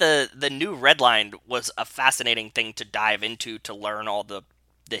think that the new Redline was a fascinating thing to dive into to learn all the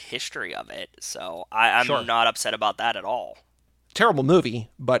history of it. So I'm not upset about that at all. Terrible movie,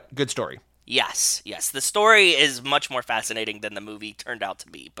 but good story. Yes. The story is much more fascinating than the movie turned out to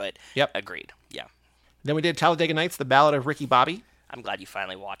be, but agreed. Yeah. Then we did Talladega Nights, The Ballad of Ricky Bobby. I'm glad you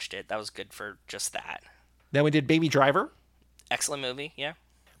finally watched it. That was good for just that. Then we did Baby Driver. Excellent movie, yeah.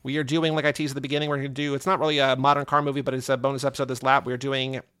 We are doing, like I teased at the beginning, we're going to do, it's not really a modern car movie, but it's a bonus episode this lap. We're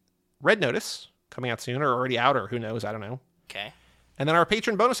doing Red Notice, coming out soon, or already out, or who knows, I don't know. Okay. And then our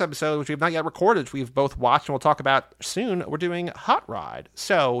patron bonus episode, which we have not yet recorded, which we've both watched and we'll talk about soon, we're doing Hot Rod.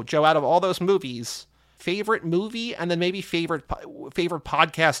 So, Joe, out of all those movies, favorite movie, and then maybe favorite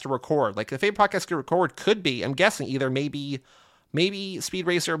podcast to record. The favorite podcast to record could be, I'm guessing, either maybe Speed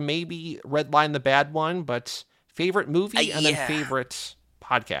Racer, maybe Redline, the bad one, but favorite movie and then favorite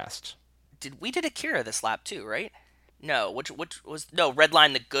podcast. We did Akira this lap too, right? No, which was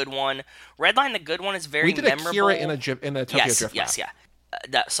Redline, the good one. Redline, the good one is very memorable. We did Akira in the Tokyo Drift lap.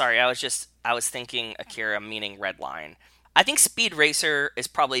 Yes. Sorry, I was thinking Akira meaning Redline. I think Speed Racer is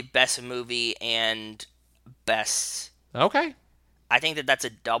probably best movie and best. Okay. I think that's a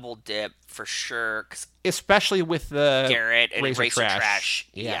double dip for sure. Especially with the Garrett and Racer Trash.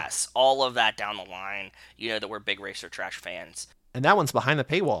 Yeah. Yes, all of that down the line. That we're big Racer Trash fans. And that one's behind the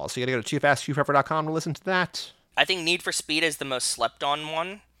paywall, so you gotta go to toofast2forever.com to listen to that. I think Need for Speed is the most slept on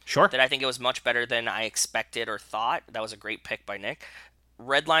one. Sure. That I think it was much better than I expected or thought. That was a great pick by Nick.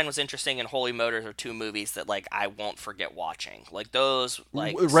 Redline was interesting, and Holy Motors are two movies that I won't forget watching. Those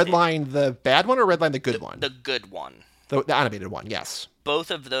Redline the bad one or Redline the good one? The good one. The animated one, yes.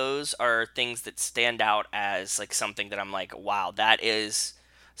 Both of those are things that stand out as something that I'm wow, that is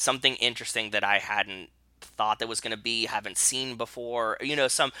something interesting that I hadn't thought that was going to be, haven't seen before.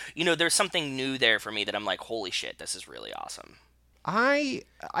 There's something new there for me that I'm holy shit, this is really awesome. I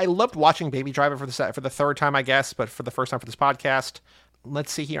loved watching Baby Driver for the third time, I guess, but for the first time for this podcast.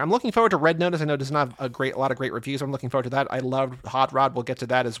 let's see here. I'm looking forward to Red Notice. I know it does not have a lot of great reviews. I'm looking forward to that. I loved Hot Rod. We'll get to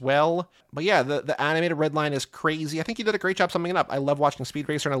that as well. But yeah, the animated Red Line is crazy. I think you did a great job summing it up. I love watching Speed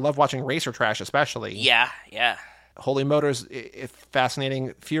Racer, and I love watching Racer Trash especially. Yeah. Holy Motors,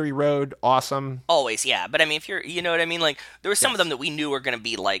 fascinating. Fury Road, awesome. Always, yeah. But I mean, if you're, you know what I mean? Like, there were some of them that we knew were going to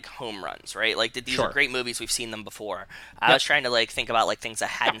be like home runs, right? Like, these are great movies. We've seen them before. I was trying to like think about like things I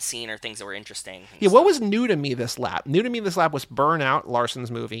hadn't seen or things that were interesting. Yeah, what was new to me this lap? New to me this lap was Burnout, Larson's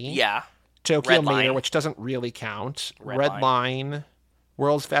movie. Yeah. Tokyo Mater, which doesn't really count. Red Line,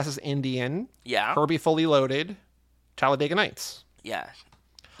 World's Fastest Indian. Yeah. Herbie Fully Loaded, Talladega Nights. Yeah.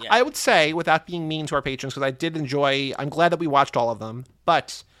 I would say, without being mean to our patrons, because I did enjoy, I'm glad that we watched all of them,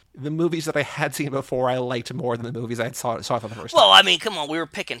 but the movies that I had seen before I liked more than the movies I saw for the first time. Well, I mean, come on, we were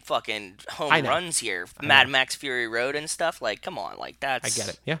picking fucking home runs here. Mad Max Fury Road and stuff. Like, come on, like that's... I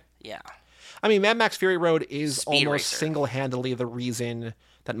get it, yeah. Yeah. I mean, Mad Max Fury Road is Speed almost Racer. Single-handedly the reason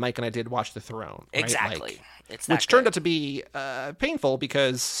that Mike and I did watch The Throne. Right? Exactly. Like, it's which turned out to be painful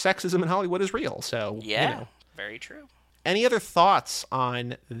because sexism in Hollywood is real, so, yeah, you know. Very true. Any other thoughts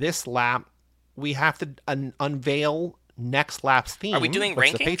on this lap? We have to unveil next lap's theme. Are we doing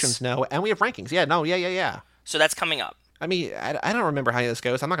rankings? The patrons know, and we have rankings. Yeah. So that's coming up. I mean, I don't remember how this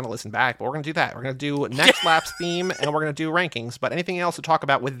goes. I'm not going to listen back, but we're going to do that. We're going to do next lap's theme, and we're going to do rankings. But anything else to talk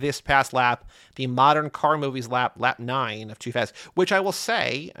about with this past lap, the modern car movies lap 9 of Too Fast, which I will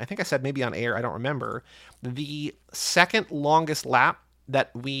say, I think I said maybe on air, I don't remember, the second longest lap that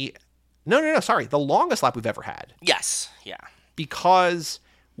we... No, sorry. The longest lap we've ever had. Yes, yeah. Because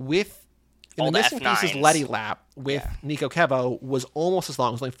with in all the the Missing F9s. Pieces Letty lap with Nico Kevo was almost as long.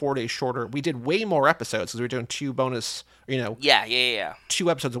 It was only 4 days shorter. We did way more episodes because we were doing 2 bonus, Yeah. 2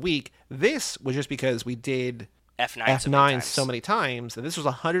 episodes a week. This was just because we did F9 so many times. And this was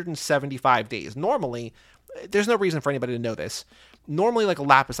 175 days. Normally, there's no reason for anybody to know this. Normally, like a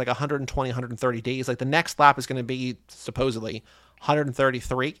lap is like 120, 130 days. Like the next lap is going to be supposedly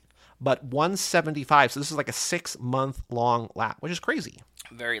 133. But 175, so this is like a 6-month long lap, which is crazy.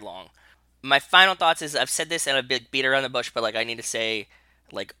 Very long. My final thoughts is, I've said this and I've beat around the bush, but like I need to say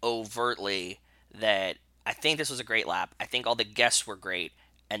like overtly that I think this was a great lap. I think all the guests were great,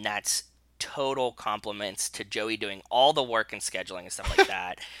 and that's total compliments to Joey doing all the work and scheduling and stuff like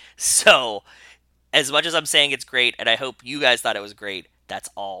that. So as much as I'm saying it's great, and I hope you guys thought it was great, that's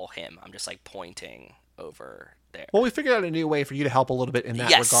all him. I'm just like pointing over there. Well, we figured out a new way for you to help a little bit in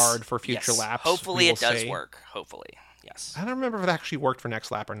that regard for future laps. Hopefully it does work. Hopefully, yes. I don't remember if it actually worked for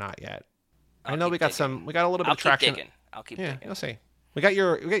next lap or not yet. I know we got a little bit of traction. I'll keep digging. Yeah, we'll see. We got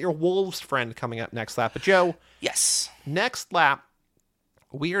your Wolves friend coming up next lap. But Joe, yes, next lap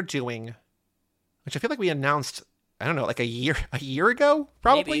we are doing, which I feel like we announced, I don't know, like a year ago,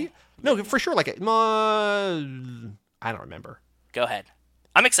 probably. Maybe. No, for sure. Like I don't remember. Go ahead.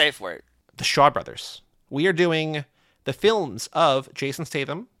 I'm excited for it. The Shaw Brothers. We are doing the films of Jason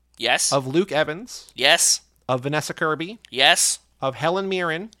Statham. Yes. Of Luke Evans. Yes. Of Vanessa Kirby. Yes. Of Helen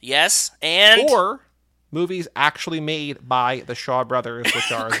Mirren. Yes. And... Or movies actually made by the Shaw Brothers,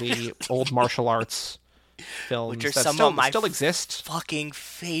 which are the old martial arts films which are that some of my still exist. Fucking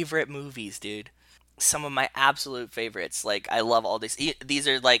favorite movies, dude. Some of my absolute favorites. Like, I love all these. These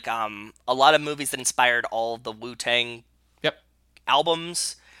are like a lot of movies that inspired all of the Wu-Tang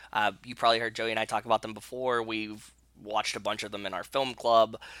albums. You probably heard Joey and I talk about them before. We've watched a bunch of them in our film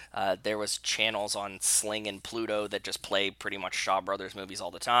club. There was channels on Sling and Pluto that just play pretty much Shaw Brothers movies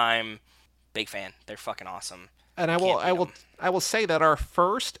all the time. Big fan. They're fucking awesome. And I will say that our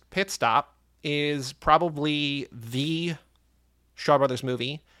first pit stop is probably the Shaw Brothers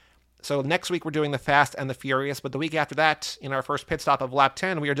movie. So next week we're doing The Fast and the Furious, but the week after that, in our first pit stop of lap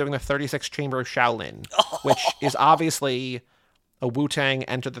 10, we are doing the 36 Chamber of Shaolin, which is obviously a Wu-Tang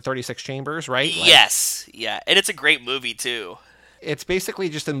Enter the 36 Chambers, right? Like, yes. Yeah. And it's a great movie, too. It's basically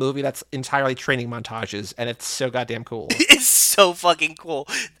just a movie that's entirely training montages, and it's so goddamn cool. It's so fucking cool.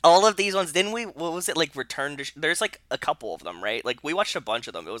 All of these ones, didn't we? What was it, like, Return to... There's, like, a couple of them, right? Like, we watched a bunch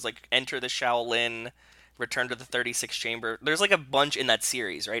of them. It was, like, Enter the Shaolin, Return to the 36 Chamber. There's, like, a bunch in that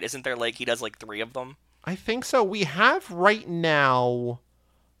series, right? Isn't there, like, he does, like, 3 of them? I think so. We have right now,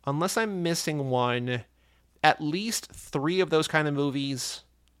 unless I'm missing one, at least 3 of those kind of movies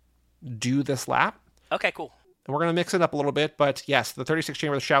do this lap. Okay, cool. And we're going to mix it up a little bit, but yes, the 36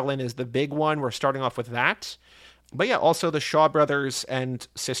 Chamber of Shaolin is the big one. We're starting off with that. But yeah, also the Shaw Brothers and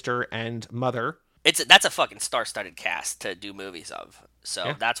Sister and Mother. That's a fucking star-studded cast to do movies of.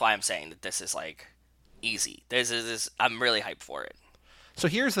 So that's why I'm saying that this is, like, easy. I'm really hyped for it. So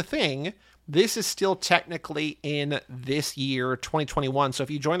here's the thing. This is still technically in this year, 2021. So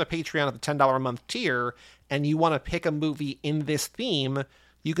if you join the Patreon at the $10 a month tier and you want to pick a movie in this theme,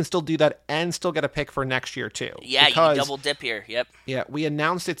 you can still do that and still get a pick for next year too. Yeah, you can double dip here. Yep. Yeah, we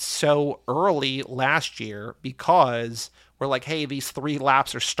announced it so early last year because we're like, hey, these 3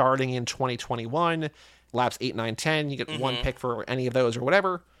 laps are starting in 2021. Laps 8, 9, 10. You get one pick for any of those or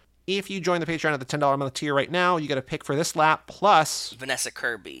whatever. If you join the Patreon at the $10 a month tier right now, you get a pick for this lap plus Vanessa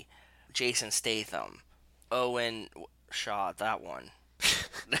Kirby, Jason Statham, Owen Shaw, that one.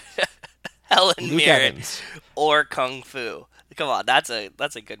 Helen Luke Mirren, Evans. Or Kung Fu. Come on, that's a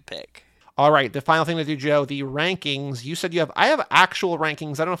good pick. All right, the final thing to do, Joe, the rankings. You said I have actual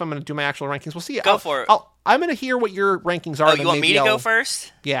rankings. I don't know if I'm going to do my actual rankings. We'll see. Go for it. I'm going to hear what your rankings are. Oh, you want me to go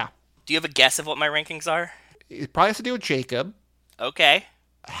first? Yeah. Do you have a guess of what my rankings are? It probably has to do with Jacob. Okay.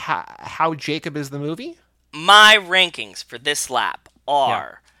 How Jacob is the movie? My rankings for this lap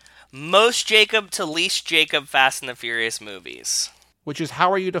are most Jacob to least Jacob Fast and the Furious movies. Which is,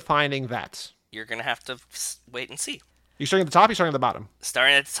 how are you defining that? You're going to have to wait and see. You're starting at the top, you're starting at the bottom?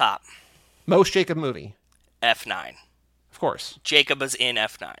 Starting at the top. Most Jacob movie? F9. Of course. Jacob is in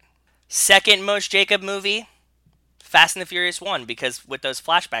F9. Second most Jacob movie, Fast and the Furious 1, because with those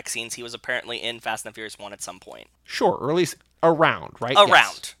flashback scenes, he was apparently in Fast and the Furious 1 at some point. Sure, or at least around, right? Around.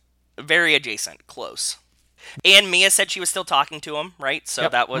 Yes. Very adjacent. Close. And Mia said she was still talking to him, right? So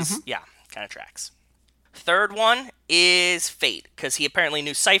that was, kind of tracks. Third one is Fate, because he apparently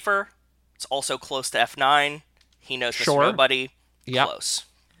knew Cypher. It's also close to F9. He knows Mr. Nobody. Yep. Close.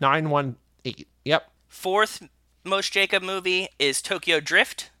 918. Yep. Fourth most Jacob movie is Tokyo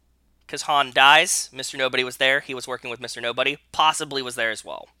Drift, because Han dies. Mr. Nobody was there. He was working with Mr. Nobody. Possibly was there as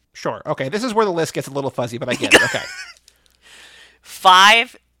well. Sure. Okay, this is where the list gets a little fuzzy, but I get it. Okay.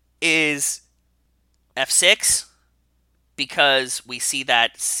 5 is F6, because we see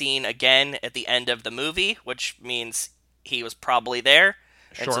that scene again at the end of the movie, which means he was probably there.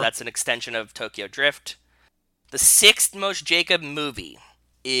 Sure. And so that's an extension of Tokyo Drift. The 6th most Jacob movie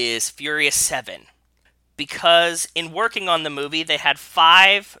is Furious 7, because in working on the movie, they had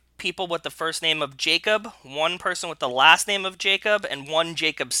 5 people with the first name of Jacob, 1 person with the last name of Jacob, and 1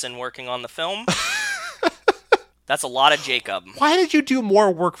 Jacobson working on the film. That's a lot of Jacob. Why did you do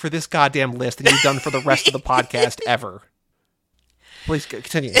more work for this goddamn list than you've done for the rest of the podcast ever? Please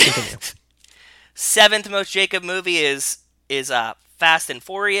continue. 7th most Jacob movie is Fast and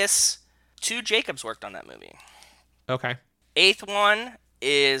Furious. 2 Jacobs worked on that movie. Okay. 8th one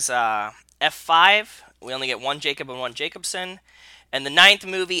is F5. We only get 1 Jacob and 1 Jacobson. And the 9th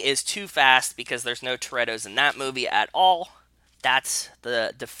movie is Too Fast, because there's no Toretto's in that movie at all. That's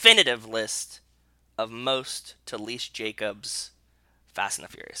the definitive list of most to least Jacobs Fast and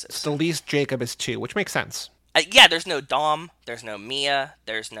the Furious. So the least Jacob is 2, which makes sense. Yeah, there's no Dom, there's no Mia,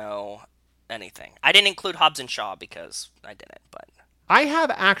 there's no anything. I didn't include Hobbs and Shaw because I didn't, but... I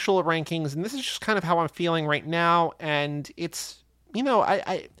have actual rankings, and this is just kind of how I'm feeling right now, and it's,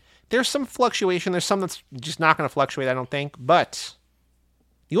 I there's some fluctuation. There's some that's just not going to fluctuate, I don't think, but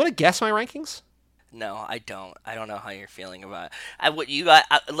you want to guess my rankings? No, I don't. I don't know how you're feeling about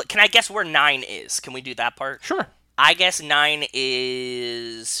it. Can I guess where 9 is? Can we do that part? Sure. I guess 9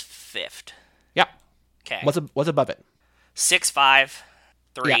 is 5th. Yep. Okay. What's above it? 6, 5,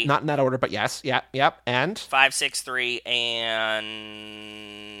 3. Yeah, not in that order, but yes. Yep. And 5, 6, 3, and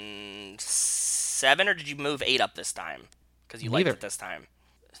 7. Or did you move 8 up this time? Because you liked it this time.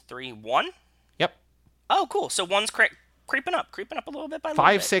 3, 1. Yep. Oh, cool. So 1's creeping up a little bit by a little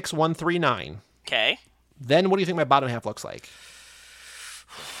 5, bit. 6, 1, 3, 9. Okay. Then what do you think my bottom half looks like?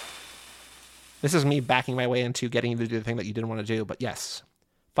 This is me backing my way into getting you to do the thing that you didn't want to do, but yes.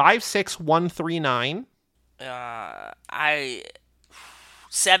 5, 6, 1, 3, 9.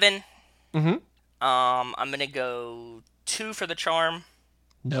 7. Mm-hmm. I'm gonna go 2 for the charm.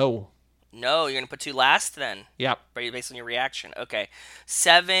 No, you're gonna put 2 last then. Yep. Based on your reaction. Okay.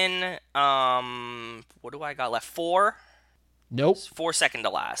 7. What do I got left? 4. Nope. 4 second to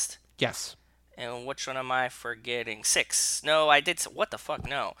last. Yes. And which one am I forgetting? 6. No, I did. What the fuck?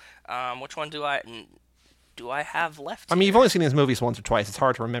 No. Which one do I have left? I mean, you've only seen these movies once or twice. It's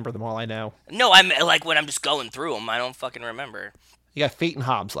hard to remember them all, I know. No, I'm like when I'm just going through them, I don't fucking remember. You got Fate and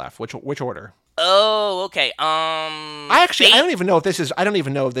Hobbs left. Which order? Oh, okay. I don't even know if this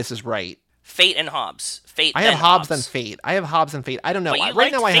is right. Fate and Hobbs. I have Hobbs then Fate. I have Hobbs and Fate. I don't know. But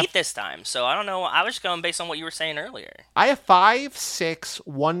you liked Fate this time, so I don't know. I was just going based on what you were saying earlier. I have 5, 6,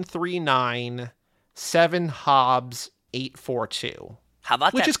 1, 3, 9, 7 Hobbs, 8, 4, 2. How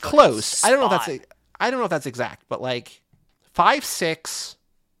about that? Which is close. Spot. I don't know if that's exact, but like 5, 6.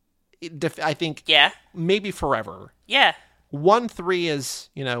 I think. Yeah. Maybe forever. Yeah. 1-3 is,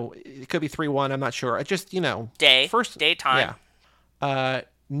 it could be 3-1. I'm not sure. It just, day time. Yeah.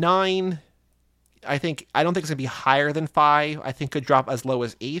 9, I don't think it's going to be higher than 5. I think could drop as low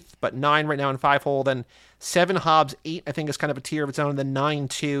as 8th, but 9 right now in 5 hole. Then 7 Hobbs, 8 I think is kind of a tier of its own. Then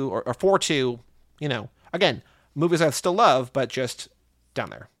 9-2 or 4-2. Again, movies I still love, but just down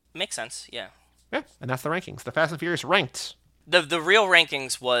there. Makes sense. Yeah. Yeah, and that's the rankings. The Fast and Furious ranked. The real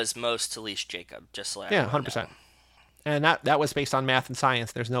rankings was most to least Jacob. Just like 100%. And that was based on math and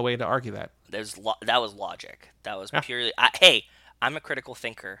science. There's no way to argue that. That was logic. That was purely. I'm a critical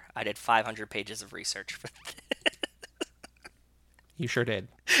thinker. I did 500 pages of research for this. You sure did.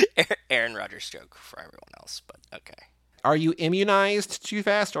 Aaron Rodgers joke for everyone else, but okay. Are you immunized too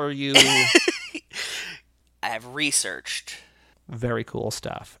fast, or are you... I have researched. Very cool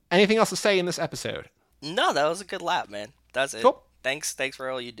stuff. Anything else to say in this episode? No, that was a good lap, man. That's it. Cool. Thanks for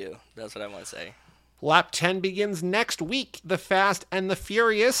all you do. That's what I want to say. Lap 10 begins next week. The Fast and the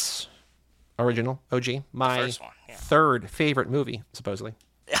Furious. Original, OG. My first one, third favorite movie, supposedly.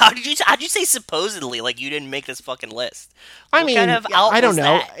 How'd you say supposedly? Like you didn't make this fucking list. I mean, kind of I don't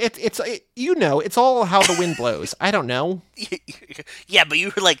know. It's all how the wind blows. I don't know. Yeah, but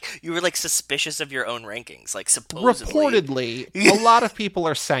you were like suspicious of your own rankings, like supposedly. Reportedly, a lot of people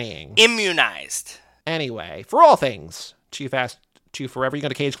are saying immunized. Anyway, for all things Too Fast, Too Forever, you go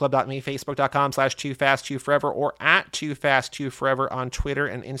to cageclub.me, facebook.com/TooFastTooForever, or at TooFastTooForever on Twitter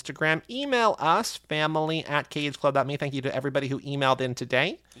and Instagram. Email us, family@cageclub.me. Thank you to everybody who emailed in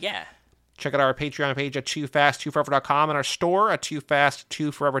today. Yeah. Check out our Patreon page at TooFastTooForever.com and our store at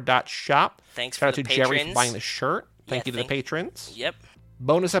TooFastTooForever.shop. Thanks Shout out to patrons. Jerry for buying the shirt. Thank you to the patrons. Yep.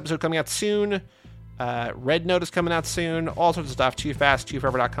 Bonus episode coming out soon. Red Notice coming out soon. All sorts of stuff.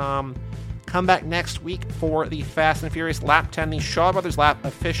 TooFastTooForever.com. Come back next week for the Fast and Furious Lap 10, the Shaw Brothers lap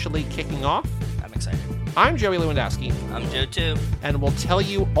officially kicking off. I'm excited. I'm Joey Lewandowski. I'm Joe too. And we'll tell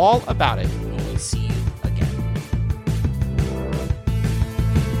you all about it when we see you